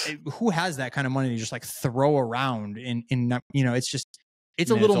 who has that kind of money to just like throw around in you know, it's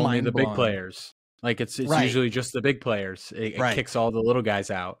a little mind-blowing. The big players. Like it's usually just the big players. It kicks all the little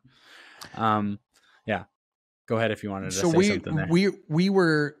guys out. Yeah. Go ahead if you wanted to say something there.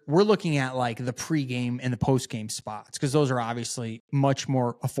 We're looking at like the pregame and the postgame spots, because those are obviously much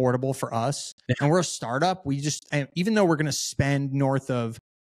more affordable for us. And we're a startup. We just, even though we're going to spend north of,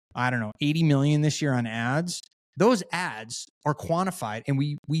 I don't know, 80 million this year on ads, those ads are quantified and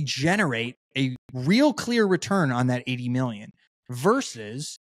we generate a real clear return on that 80 million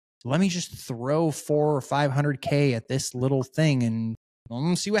versus let me just throw 400 or 500K at this little thing and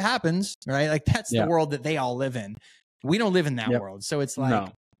see what happens, right? Like that's the world that they all live in. We don't live in that world. So it's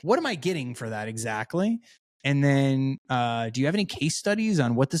like, what am I getting for that exactly? And then, do you have any case studies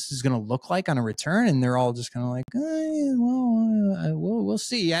on what this is going to look like on a return? And they're all just kind of like, we'll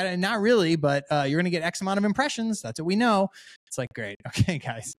see. Not really, but you're going to get X amount of impressions. That's what we know. It's like, great. Okay,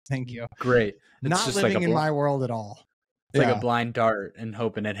 guys. Thank you. Great. It's not just living like in my world at all. It's like a blind dart and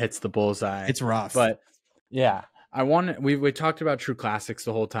hoping it hits the bullseye. It's rough. But yeah, we talked about True Classics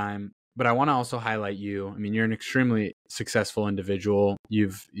the whole time, but I want to also highlight you. I mean, you're an extremely successful individual.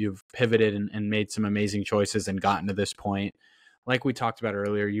 You've pivoted and made some amazing choices and gotten to this point. Like we talked about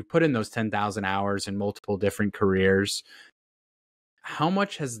earlier, you put in those 10,000 hours in multiple different careers. How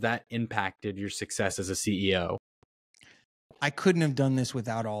much has that impacted your success as a CEO? I couldn't have done this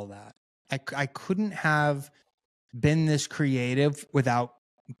without all that. I couldn't have been this creative without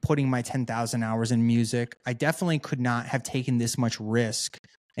putting my 10,000 hours in music. I definitely could not have taken this much risk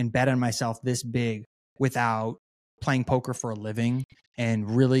and bet on myself this big without playing poker for a living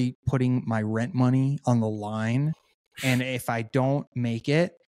and really putting my rent money on the line And if I don't make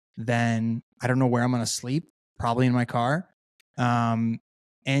it, then I don't know where I'm going to sleep, probably in my car. And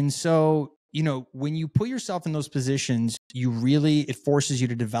so, when you put yourself in those positions, it forces you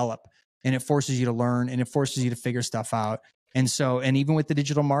to develop, and it forces you to learn, and it forces you to figure stuff out. And so, and even with the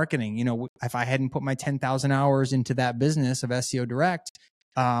digital marketing, if I hadn't put my 10,000 hours into that business of SEO Direct,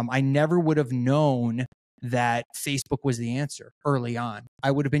 I never would have known that Facebook was the answer early on.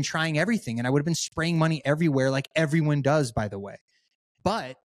 I would have been trying everything, and I would have been spraying money everywhere like everyone does, by the way.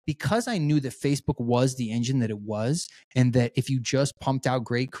 But because I knew that Facebook was the engine that it was, and that if you just pumped out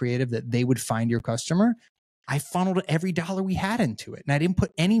great creative, that they would find your customer, I funneled every dollar we had into it, and I didn't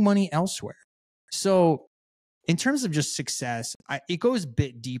put any money elsewhere. So in terms of just success, it goes a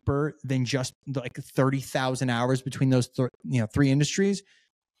bit deeper than just like 30,000 hours between those three industries.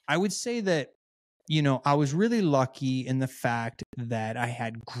 I would say that, I was really lucky in the fact that I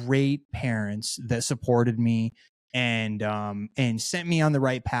had great parents that supported me and sent me on the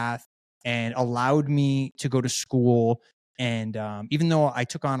right path and allowed me to go to school. And even though I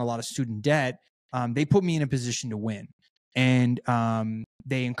took on a lot of student debt, they put me in a position to win. And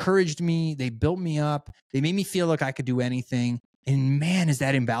they encouraged me. They built me up. They made me feel like I could do anything. And man, is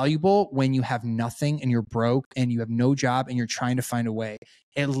that invaluable when you have nothing and you're broke and you have no job and you're trying to find a way.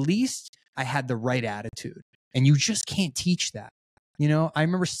 At least I had the right attitude, and you just can't teach that. I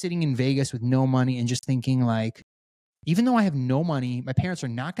remember sitting in Vegas with no money and just thinking, like, even though I have no money, my parents are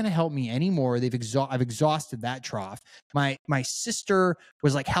not going to help me anymore. I've exhausted that trough. My sister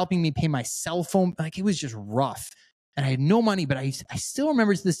was like helping me pay my cell phone. Like, it was just rough. And I had no money, but I still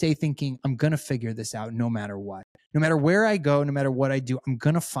remember to this day thinking, I'm going to figure this out no matter what. No matter where I go, no matter what I do, I'm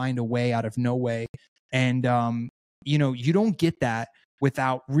going to find a way out of no way. And, you don't get that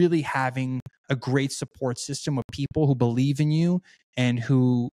without really having a great support system of people who believe in you and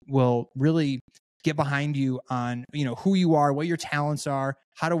who will really get behind you on, who you are, what your talents are,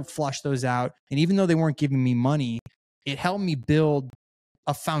 how to flush those out. And even though they weren't giving me money, it helped me build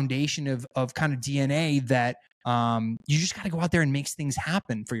a foundation of kind of DNA that you just got to go out there and make things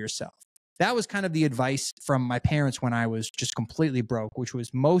happen for yourself. That was kind of the advice from my parents when I was just completely broke, which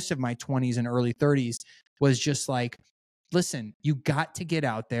was most of my 20s and early 30s, was just like, listen, you got to get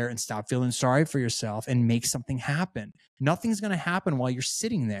out there and stop feeling sorry for yourself and make something happen. Nothing's going to happen while you're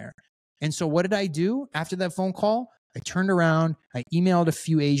sitting there. And so what did I do after that phone call? I turned around, I emailed a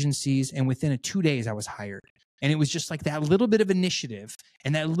few agencies, and within 2 days I was hired. And it was just like that little bit of initiative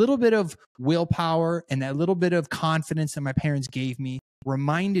and that little bit of willpower and that little bit of confidence that my parents gave me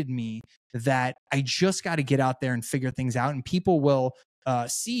reminded me that I just got to get out there and figure things out. And people will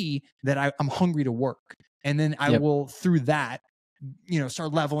see that I'm hungry to work. And then I will, through that,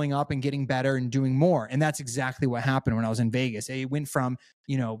 start leveling up and getting better and doing more. And that's exactly what happened when I was in Vegas. It went from,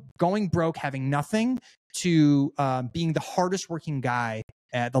 going broke, having nothing, to being the hardest working guy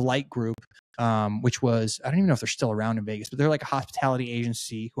at the Light Group, which was, I don't even know if they're still around in Vegas, but they're like a hospitality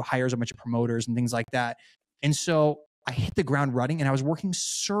agency who hires a bunch of promoters and things like that. And so I hit the ground running, and I was working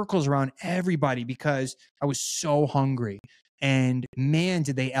circles around everybody because I was so hungry. And man,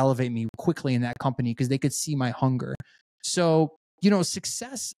 did they elevate me quickly in that company because they could see my hunger. So,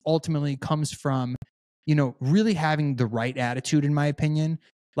 success ultimately comes from, really having the right attitude, in my opinion.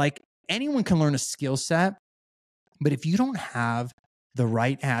 Like, anyone can learn a skill set, but if you don't have the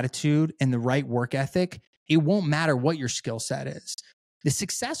right attitude and the right work ethic, it won't matter what your skill set is. The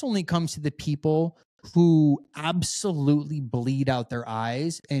success only comes to the people who absolutely bleed out their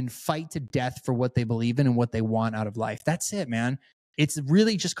eyes and fight to death for what they believe in and what they want out of life. That's it, man. It's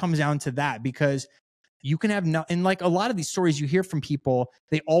really just comes down to that, because you can have no, and like a lot of these stories you hear from people,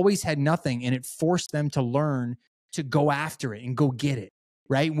 they always had nothing, and it forced them to learn to go after it and go get it,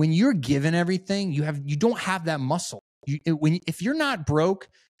 right? When you're given everything, you don't have that muscle. If you're not broke,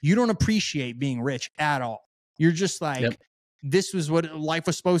 you don't appreciate being rich at all. You're just like, this was what life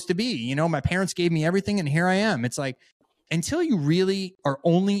was supposed to be. My parents gave me everything, and here I am. It's like, until you really are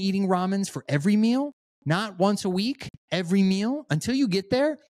only eating ramens for every meal, not once a week, every meal, until you get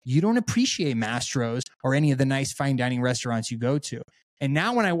there, you don't appreciate Mastro's or any of the nice fine dining restaurants you go to. And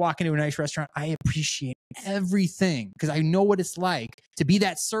now when I walk into a nice restaurant, I appreciate everything because I know what it's like to be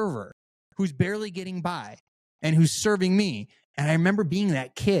that server who's barely getting by and who's serving me. And I remember being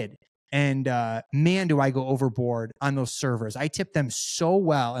that kid. And man, do I go overboard on those servers. I tip them so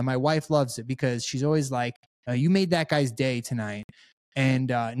well. And my wife loves it because she's always like, you made that guy's day tonight. And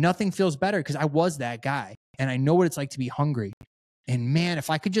nothing feels better because I was that guy. And I know what it's like to be hungry. And man, if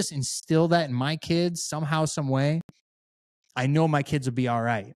I could just instill that in my kids somehow, some way, I know my kids will be all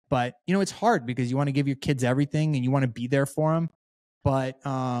right. But, it's hard because you want to give your kids everything and you want to be there for them. But,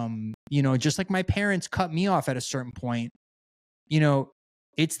 just like my parents cut me off at a certain point,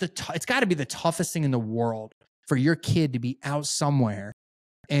 it's got to be the toughest thing in the world for your kid to be out somewhere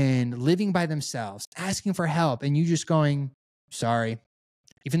and living by themselves, asking for help, and you just going, sorry,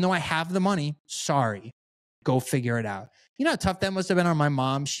 even though I have the money, sorry, go figure it out. You know how tough that must have been on my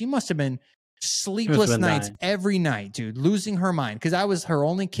mom? She must have been sleepless nights every night, dude, losing her mind because I was her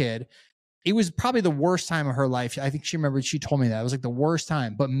only kid. It was probably the worst time of her life. I think she remembered, she told me that. It was like the worst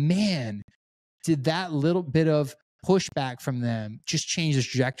time. But man, did that little bit of pushback from them just change the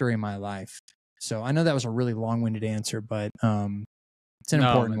trajectory of my life. So I know that was a really long-winded answer, but it's an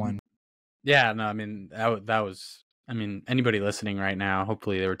important one. Yeah, no, I mean, that was, I mean, anybody listening right now,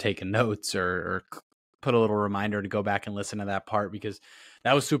 hopefully they were taking notes or put a little reminder to go back and listen to that part because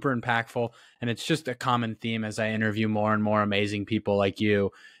that was super impactful. And it's just a common theme as I interview more and more amazing people like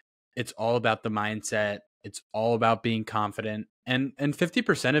you. It's all about the mindset. It's all about being confident. And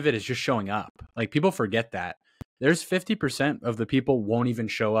 50% of it is just showing up. Like people forget that. There's 50% of the people won't even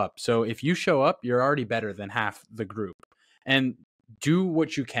show up. So if you show up, you're already better than half the group. And do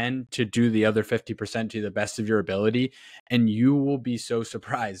what you can to do the other 50% to the best of your ability. And you will be so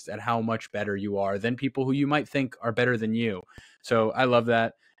surprised at how much better you are than people who you might think are better than you. So I love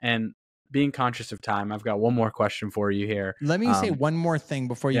that. And being conscious of time, I've got one more question for you here. Let me say one more thing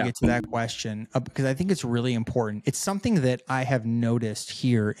before you get to that question, because I think it's really important. It's something that I have noticed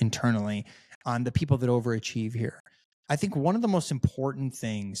here internally on the people that overachieve here. I think one of the most important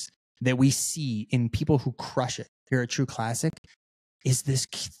things that we see in people who crush it here at True Classic is this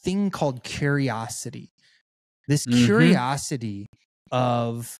thing called curiosity. This curiosity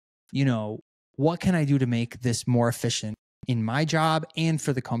of, what can I do to make this more efficient in my job and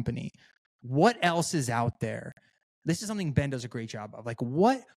for the company? What else is out there? This is something Ben does a great job of. Like,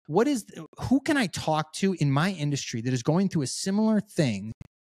 who can I talk to in my industry that is going through a similar thing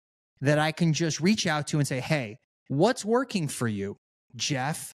that I can just reach out to and say, hey, what's working for you,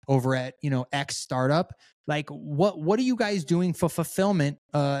 Jeff, over at, X startup? Like, what are you guys doing for fulfillment,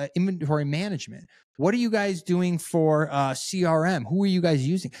 inventory management? What are you guys doing for CRM? Who are you guys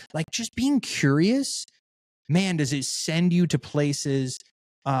using? Like, just being curious, man, does it send you to places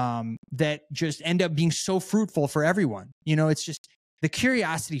that just end up being so fruitful for everyone? It's just the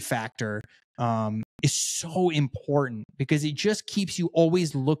curiosity factor is so important because it just keeps you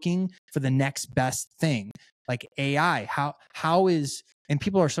always looking for the next best thing. Like AI, how is, and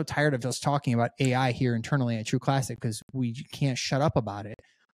people are so tired of us talking about AI here internally at True Classic because we can't shut up about it.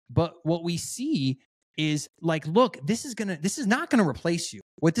 But what we see is like, look, this is not gonna replace you.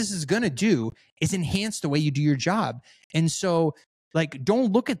 What this is gonna do is enhance the way you do your job. And so, like,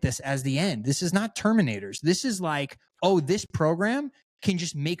 don't look at this as the end. This is not Terminators. This is like, oh, this program can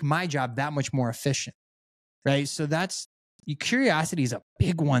just make my job that much more efficient, right? So curiosity is a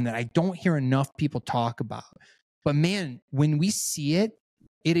big one that I don't hear enough people talk about. But man, when we see it,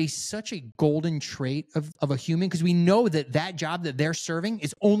 it is such a golden trait of a human because we know that job that they're serving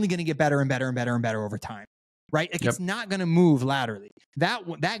is only going to get better and better and better and better over time, right? Like It's not going to move laterally.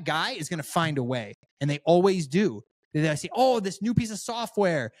 That guy is going to find a way, and they always do. They say, oh, this new piece of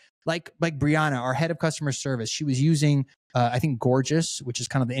software, like Brianna, our head of customer service, she was using, I think, Gorgeous, which is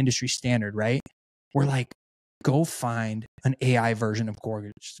kind of the industry standard, right? We're like, go find an AI version of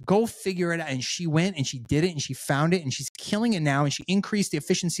Gorgeous. Go figure it out. And she went and she did it and she found it and she's killing it now. And she increased the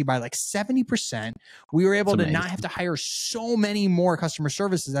efficiency by like 70%. We were able to not have to hire so many more customer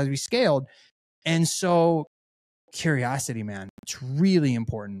services as we scaled. And so curiosity, man, it's really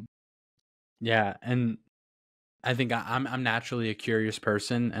important. Yeah. And I think I'm naturally a curious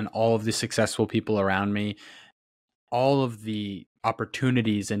person, and all of the successful people around me, all of the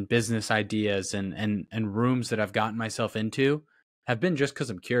opportunities and business ideas and rooms that I've gotten myself into have been just because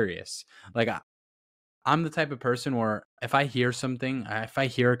I'm curious. Like I'm the type of person where if I hear something, if I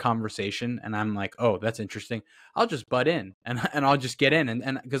hear a conversation and I'm like, oh, that's interesting, I'll just butt in and I'll just get in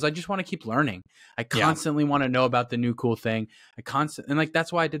and because I just want to keep learning. I constantly want to know about the new cool thing. And like,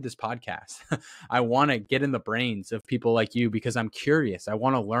 that's why I did this podcast. I want to get in the brains of people like you because I'm curious. I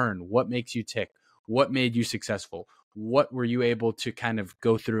want to learn what makes you tick, what made you successful, what were you able to kind of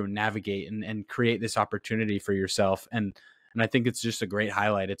go through and navigate and create this opportunity for yourself. And I think it's just a great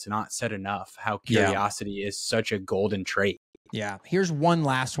highlight. It's not said enough how curiosity is such a golden trait. Yeah. Here's one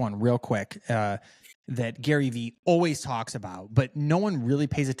last one real quick that Gary Vee always talks about, but no one really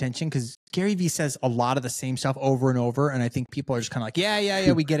pays attention because Gary Vee says a lot of the same stuff over and over. And I think people are just kind of like,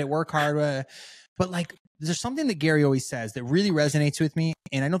 yeah, we get it, work hard. But like, there's something that Gary always says that really resonates with me.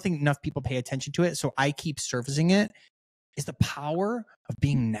 And I don't think enough people pay attention to it. So I keep surfacing it, is the power of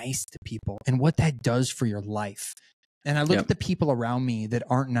being nice to people and what that does for your life. And I look at the people around me that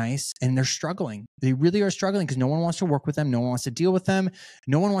aren't nice and they're struggling. They really are struggling because no one wants to work with them. No one wants to deal with them.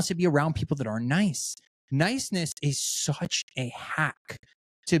 No one wants to be around people that aren't nice. Niceness is such a hack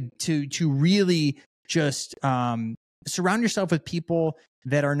to really just surround yourself with people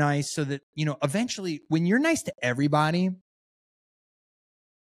that are nice so that, you know, eventually when you're nice to everybody,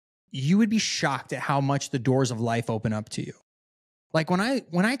 you would be shocked at how much the doors of life open up to you. Like when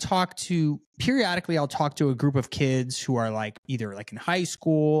I talk to, periodically I'll talk to a group of kids who are like either like in high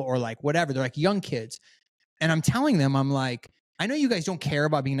school or like whatever. They're like young kids. And I'm telling them, I'm like, I know you guys don't care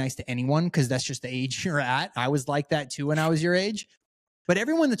about being nice to anyone because that's just the age you're at. I was like that too when I was your age. But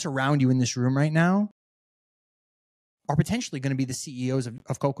everyone that's around you in this room right now are potentially going to be the CEOs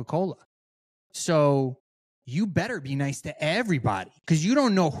of Coca-Cola. So you better be nice to everybody because you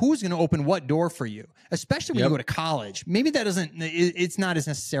don't know who's going to open what door for you, especially when you go to college. Maybe that it's not as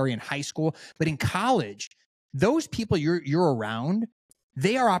necessary in high school, but in college, those people you're around,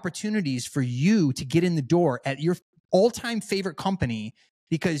 they are opportunities for you to get in the door at your all-time favorite company,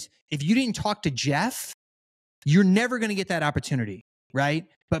 because if you didn't talk to Jeff, you're never going to get that opportunity, right?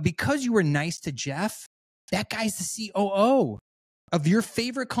 But because you were nice to Jeff, that guy's the COO of your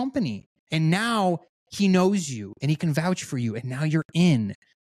favorite company. And now he knows you and he can vouch for you. And now you're in.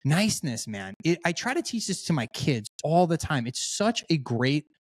 Niceness, man. I try to teach this to my kids all the time. It's such a great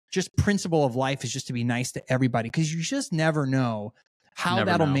just principle of life, is just to be nice to everybody, because you just never know how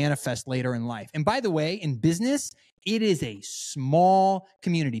that'll manifest later in life. And by the way, in business, it is a small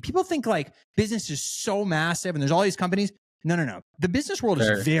community. People think like business is so massive and there's all these companies. No. The business world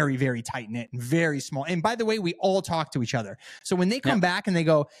is very, very tight knit and very small. And by the way, we all talk to each other. So when they come back and they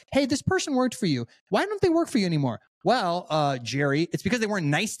go, hey, this person worked for you. Why don't they work for you anymore? Well, Jerry, it's because they weren't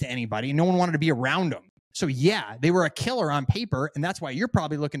nice to anybody and no one wanted to be around them. So yeah, they were a killer on paper, and that's why you're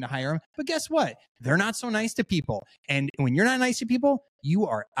probably looking to hire them. But guess what? They're not so nice to people. And when you're not nice to people, you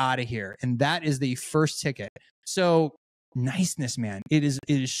are out of here. And that is the first ticket. So niceness, man, it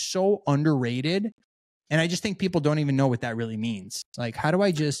is so underrated. And I just think people don't even know what that really means. Like, how do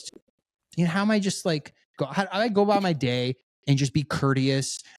I just, how am I just like, how do I go about my day and just be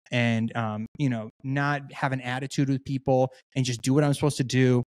courteous and, not have an attitude with people and just do what I'm supposed to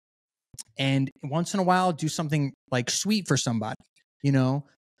do. And once in a while, do something like sweet for somebody,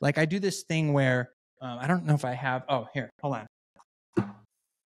 like I do this thing where, I don't know if I have, oh, here, hold on.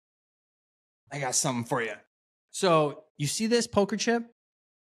 I got something for you. So you see this poker chip?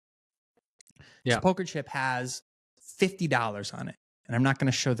 Yeah. This poker chip has $50 on it. And I'm not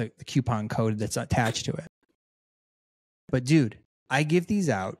going to show the coupon code that's attached to it. But dude, I give these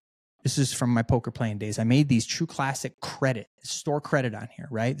out. This is from my poker playing days. I made these True Classic credit, store credit on here,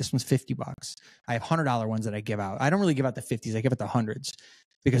 right? This one's $50. I have $100 ones that I give out. I don't really give out the 50s. I give out the 100s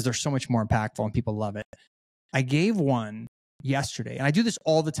because they're so much more impactful and people love it. I gave one yesterday, and I do this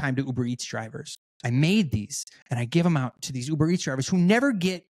all the time to Uber Eats drivers. I made these and I give them out to these Uber Eats drivers who never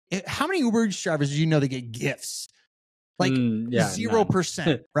get, how many Uber Eats drivers do you know that get gifts? Like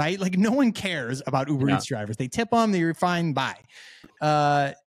 0%, right? Like no one cares about Uber Eats drivers. They tip them, they're fine, bye.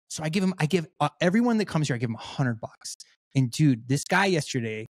 So I give everyone that comes here, I give them $100. And dude, this guy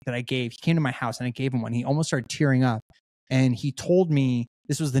yesterday that I gave, he came to my house and I gave him one. He almost started tearing up. And he told me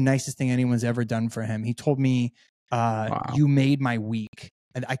this was the nicest thing anyone's ever done for him. He told me, wow, you made my week.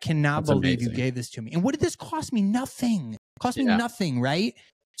 And I cannot believe you gave this to me. And what did this cost me? Nothing. It cost me nothing, right?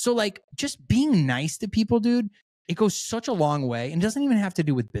 So like just being nice to people, dude, it goes such a long way. And it doesn't even have to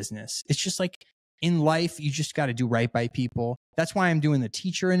do with business. It's just like in life, you just got to do right by people. That's why I'm doing the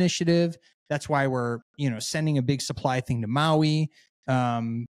teacher initiative. That's why we're, sending a big supply thing to Maui.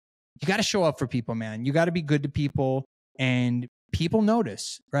 You got to show up for people, man. You got to be good to people, and people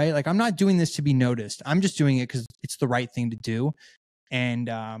notice, right? Like I'm not doing this to be noticed. I'm just doing it because it's the right thing to do. And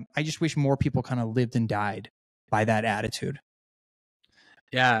I just wish more people kind of lived and died by that attitude.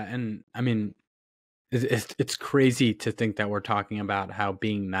 Yeah. And I mean, it's crazy to think that we're talking about how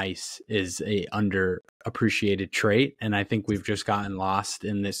being nice is a underappreciated trait. And I think we've just gotten lost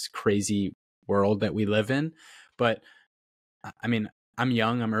in this crazy world that we live in. But I mean, I'm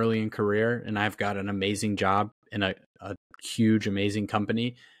young, I'm early in career, and I've got an amazing job in a huge, amazing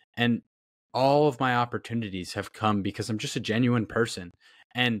company. And all of my opportunities have come because I'm just a genuine person.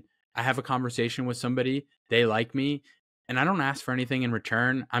 And I have a conversation with somebody, they like me, and I don't ask for anything in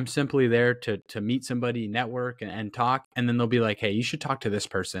return. I'm simply there to meet somebody, network, and talk. And then they'll be like, hey, you should talk to this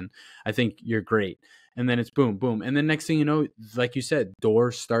person. I think you're great. And then it's boom, boom. And then next thing you know, like you said,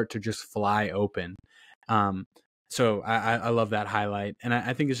 doors start to just fly open. So I love that highlight. And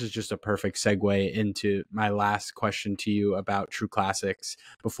I think this is just a perfect segue into my last question to you about True Classics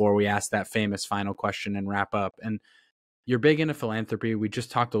before we ask that famous final question and wrap up. And you're big into philanthropy. We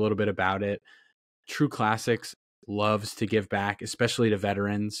just talked a little bit about it. True Classics loves to give back, especially to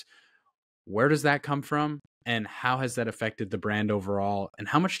veterans. Where does that come from? And how has that affected the brand overall? And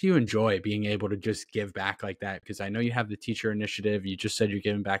how much do you enjoy being able to just give back like that? Because I know you have the teacher initiative. You just said you're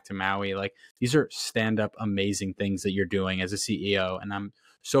giving back to Maui. Like, these are stand-up amazing things that you're doing as a CEO. And I'm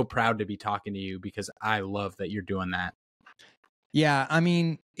so proud to be talking to you because I love that you're doing that. Yeah, I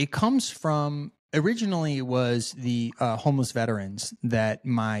mean, it comes from originally it was the homeless veterans that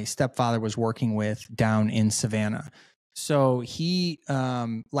my stepfather was working with down in Savannah. So he,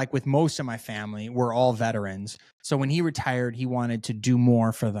 like with most of my family, we're all veterans. So when he retired, he wanted to do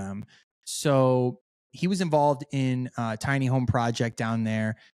more for them. So he was involved in a tiny home project down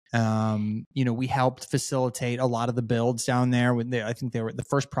there. We helped facilitate a lot of the builds down there. I think the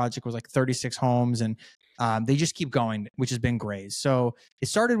first project was like 36 homes, and they just keep going, which has been great. So it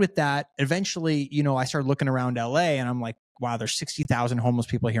started with that. Eventually, I started looking around LA, and I'm like, wow, there's 60,000 homeless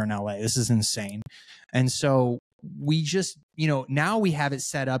people here in LA. This is insane. And so we just, now we have it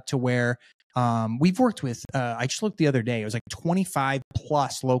set up to where we've worked with, I just looked the other day, it was like 25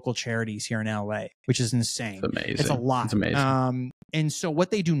 plus local charities here in LA, which is insane. It's amazing. It's a lot. It's amazing. And so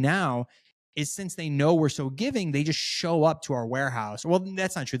what they do now is, since they know we're so giving, they just show up to our warehouse. Well,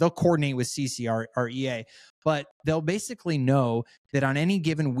 that's not true. They'll coordinate with CC, our EA, but they'll basically know that on any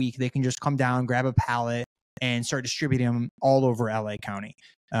given week, they can just come down, grab a pallet, and start distributing them all over LA County.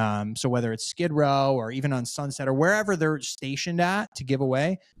 So whether it's Skid Row or even on Sunset or wherever they're stationed at to give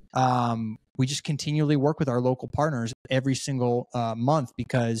away, we just continually work with our local partners every single month,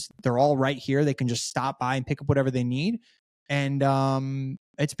 because they're all right here. They can just stop by and pick up whatever they need. And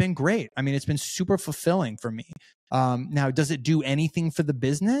it's been great. I mean, it's been super fulfilling for me. Now, does it do anything for the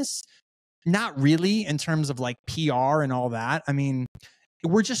business? Not really, in terms of like PR and all that. I mean,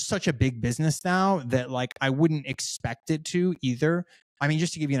 we're just such a big business now that like I wouldn't expect it to either. I mean,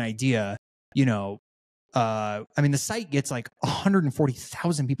 just to give you an idea, I mean, the site gets like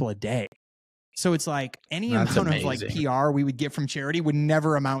 140,000 people a day. So it's like any That's amount amazing. of like PR we would get from charity would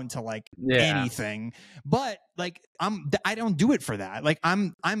never amount to like anything. But like I don't do it for that. Like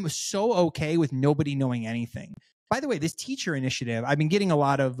I'm so okay with nobody knowing anything. By the way, this teacher initiative, I've been getting a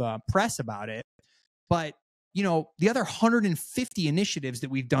lot of press about it, but the other 150 initiatives that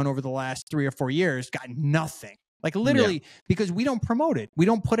we've done over the last 3 or 4 years got nothing. Like literally, because we don't promote it. We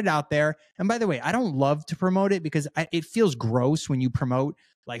don't put it out there. And by the way, I don't love to promote it because it feels gross when you promote,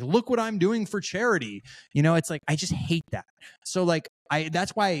 like, look what I'm doing for charity. It's like, I just hate that. So like,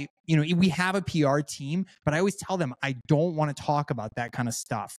 that's why, we have a PR team, but I always tell them I don't want to talk about that kind of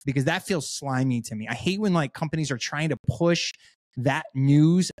stuff because that feels slimy to me. I hate when like companies are trying to push that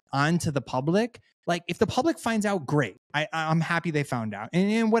news onto the public. Like if the public finds out, great. I'm happy they found out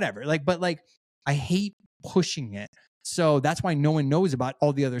and whatever. Like, but like, I hate pushing it. So that's why no one knows about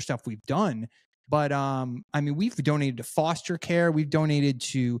all the other stuff we've done. But I mean, we've donated to foster care. We've donated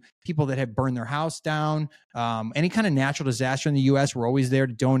to people that have burned their house down. Any kind of natural disaster in the US, we're always there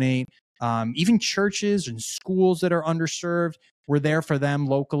to donate. Even churches and schools that are underserved, we're there for them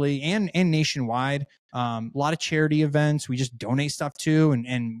locally and nationwide. A lot of charity events we just donate stuff to,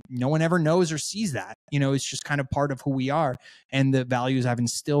 and no one ever knows or sees that. It's just kind of part of who we are and the values I've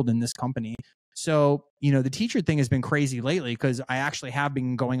instilled in this company. So, the teacher thing has been crazy lately because I actually have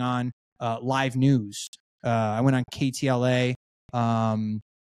been going on live news. I went on KTLA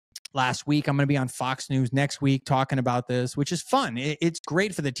last week. I'm going to be on Fox News next week talking about this, which is fun. It's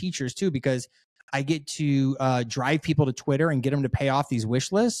great for the teachers too, because I get to drive people to Twitter and get them to pay off these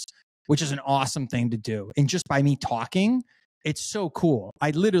wish lists, which is an awesome thing to do. And just by me talking, it's so cool.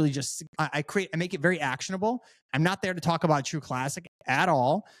 I literally just, I make it very actionable. I'm not there to talk about True Classic at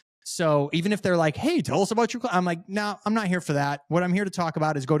all. So even if they're like, hey, tell us about your, I'm like, no, I'm not here for that. What I'm here to talk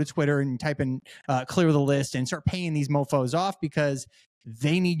about is go to Twitter and type in clear the list and start paying these mofos off because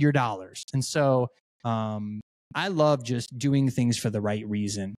they need your dollars. And so I love just doing things for the right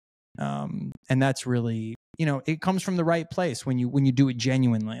reason. And that's really, it comes from the right place when you do it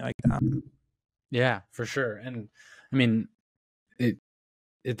genuinely like that. Yeah, for sure. And I mean,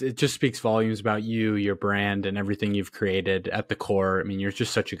 it just speaks volumes about you, your brand, and everything you've created at the core. I mean, you're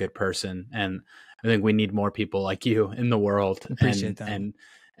just such a good person, and I think we need more people like you in the world. Appreciate that.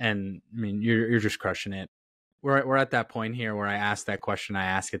 And I mean, you're just crushing it. We're at that point here where I ask that question I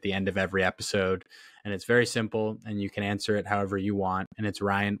ask at the end of every episode, and it's very simple, and you can answer it however you want. And it's,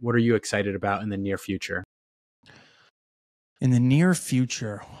 Ryan, what are you excited about in the near future? In the near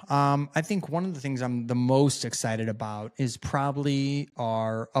future, I think one of the things I'm the most excited about is probably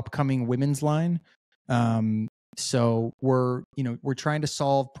our upcoming women's line. So we're trying to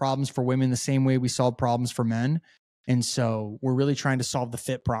solve problems for women the same way we solve problems for men. And so we're really trying to solve the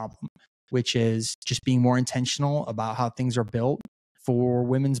fit problem, which is just being more intentional about how things are built for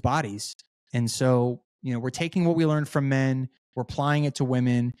women's bodies. And so, we're taking what we learned from men, we're applying it to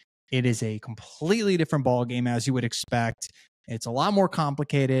women. It is a completely different ballgame, as you would expect. It's a lot more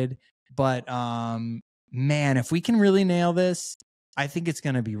complicated, but man, if we can really nail this, I think it's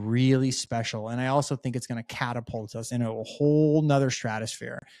going to be really special. And I also think it's going to catapult us into a whole nother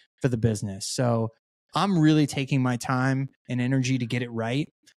stratosphere for the business. So I'm really taking my time and energy to get it right.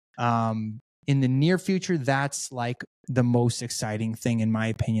 In the near future, that's like the most exciting thing, in my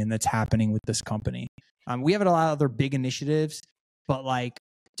opinion, that's happening with this company. We have a lot of other big initiatives, but like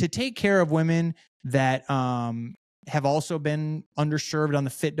to take care of women that have also been underserved on the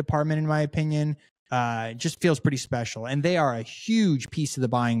fit department, in my opinion, just feels pretty special. And they are a huge piece of the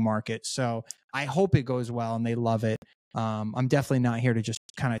buying market. So I hope it goes well and they love it. I'm definitely not here to just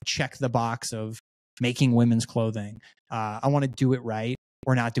kind of check the box of making women's clothing. I want to do it right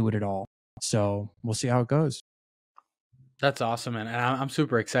or not do it at all. So we'll see how it goes. That's awesome. And I'm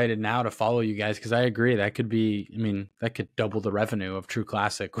super excited now to follow you guys, because I agree that could be, that could double the revenue of True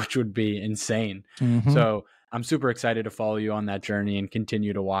Classic, which would be insane. Mm-hmm. So I'm super excited to follow you on that journey and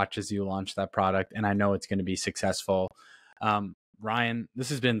continue to watch as you launch that product. And I know it's going to be successful. Ryan, this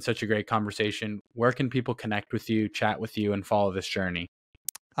has been such a great conversation. Where can people connect with you, chat with you, and follow this journey?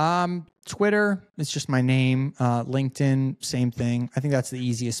 Twitter, it's just my name. LinkedIn, same thing. I think that's the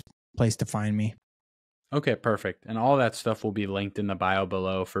easiest place to find me. Okay, perfect. And all that stuff will be linked in the bio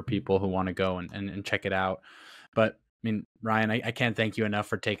below for people who want to go and check it out. But Ryan, I can't thank you enough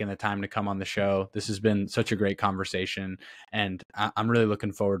for taking the time to come on the show. This has been such a great conversation, and I'm really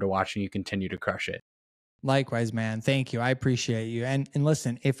looking forward to watching you continue to crush it. Likewise, man. Thank you. I appreciate you. And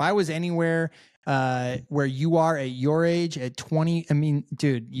listen, if I was anywhere where you are at your age at 20,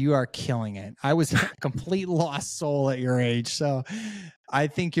 dude, you are killing it. I was a complete lost soul at your age. So I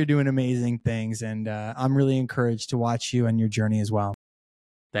think you're doing amazing things, and I'm really encouraged to watch you and your journey as well.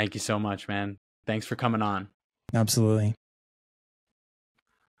 Thank you so much, man. Thanks for coming on. Absolutely.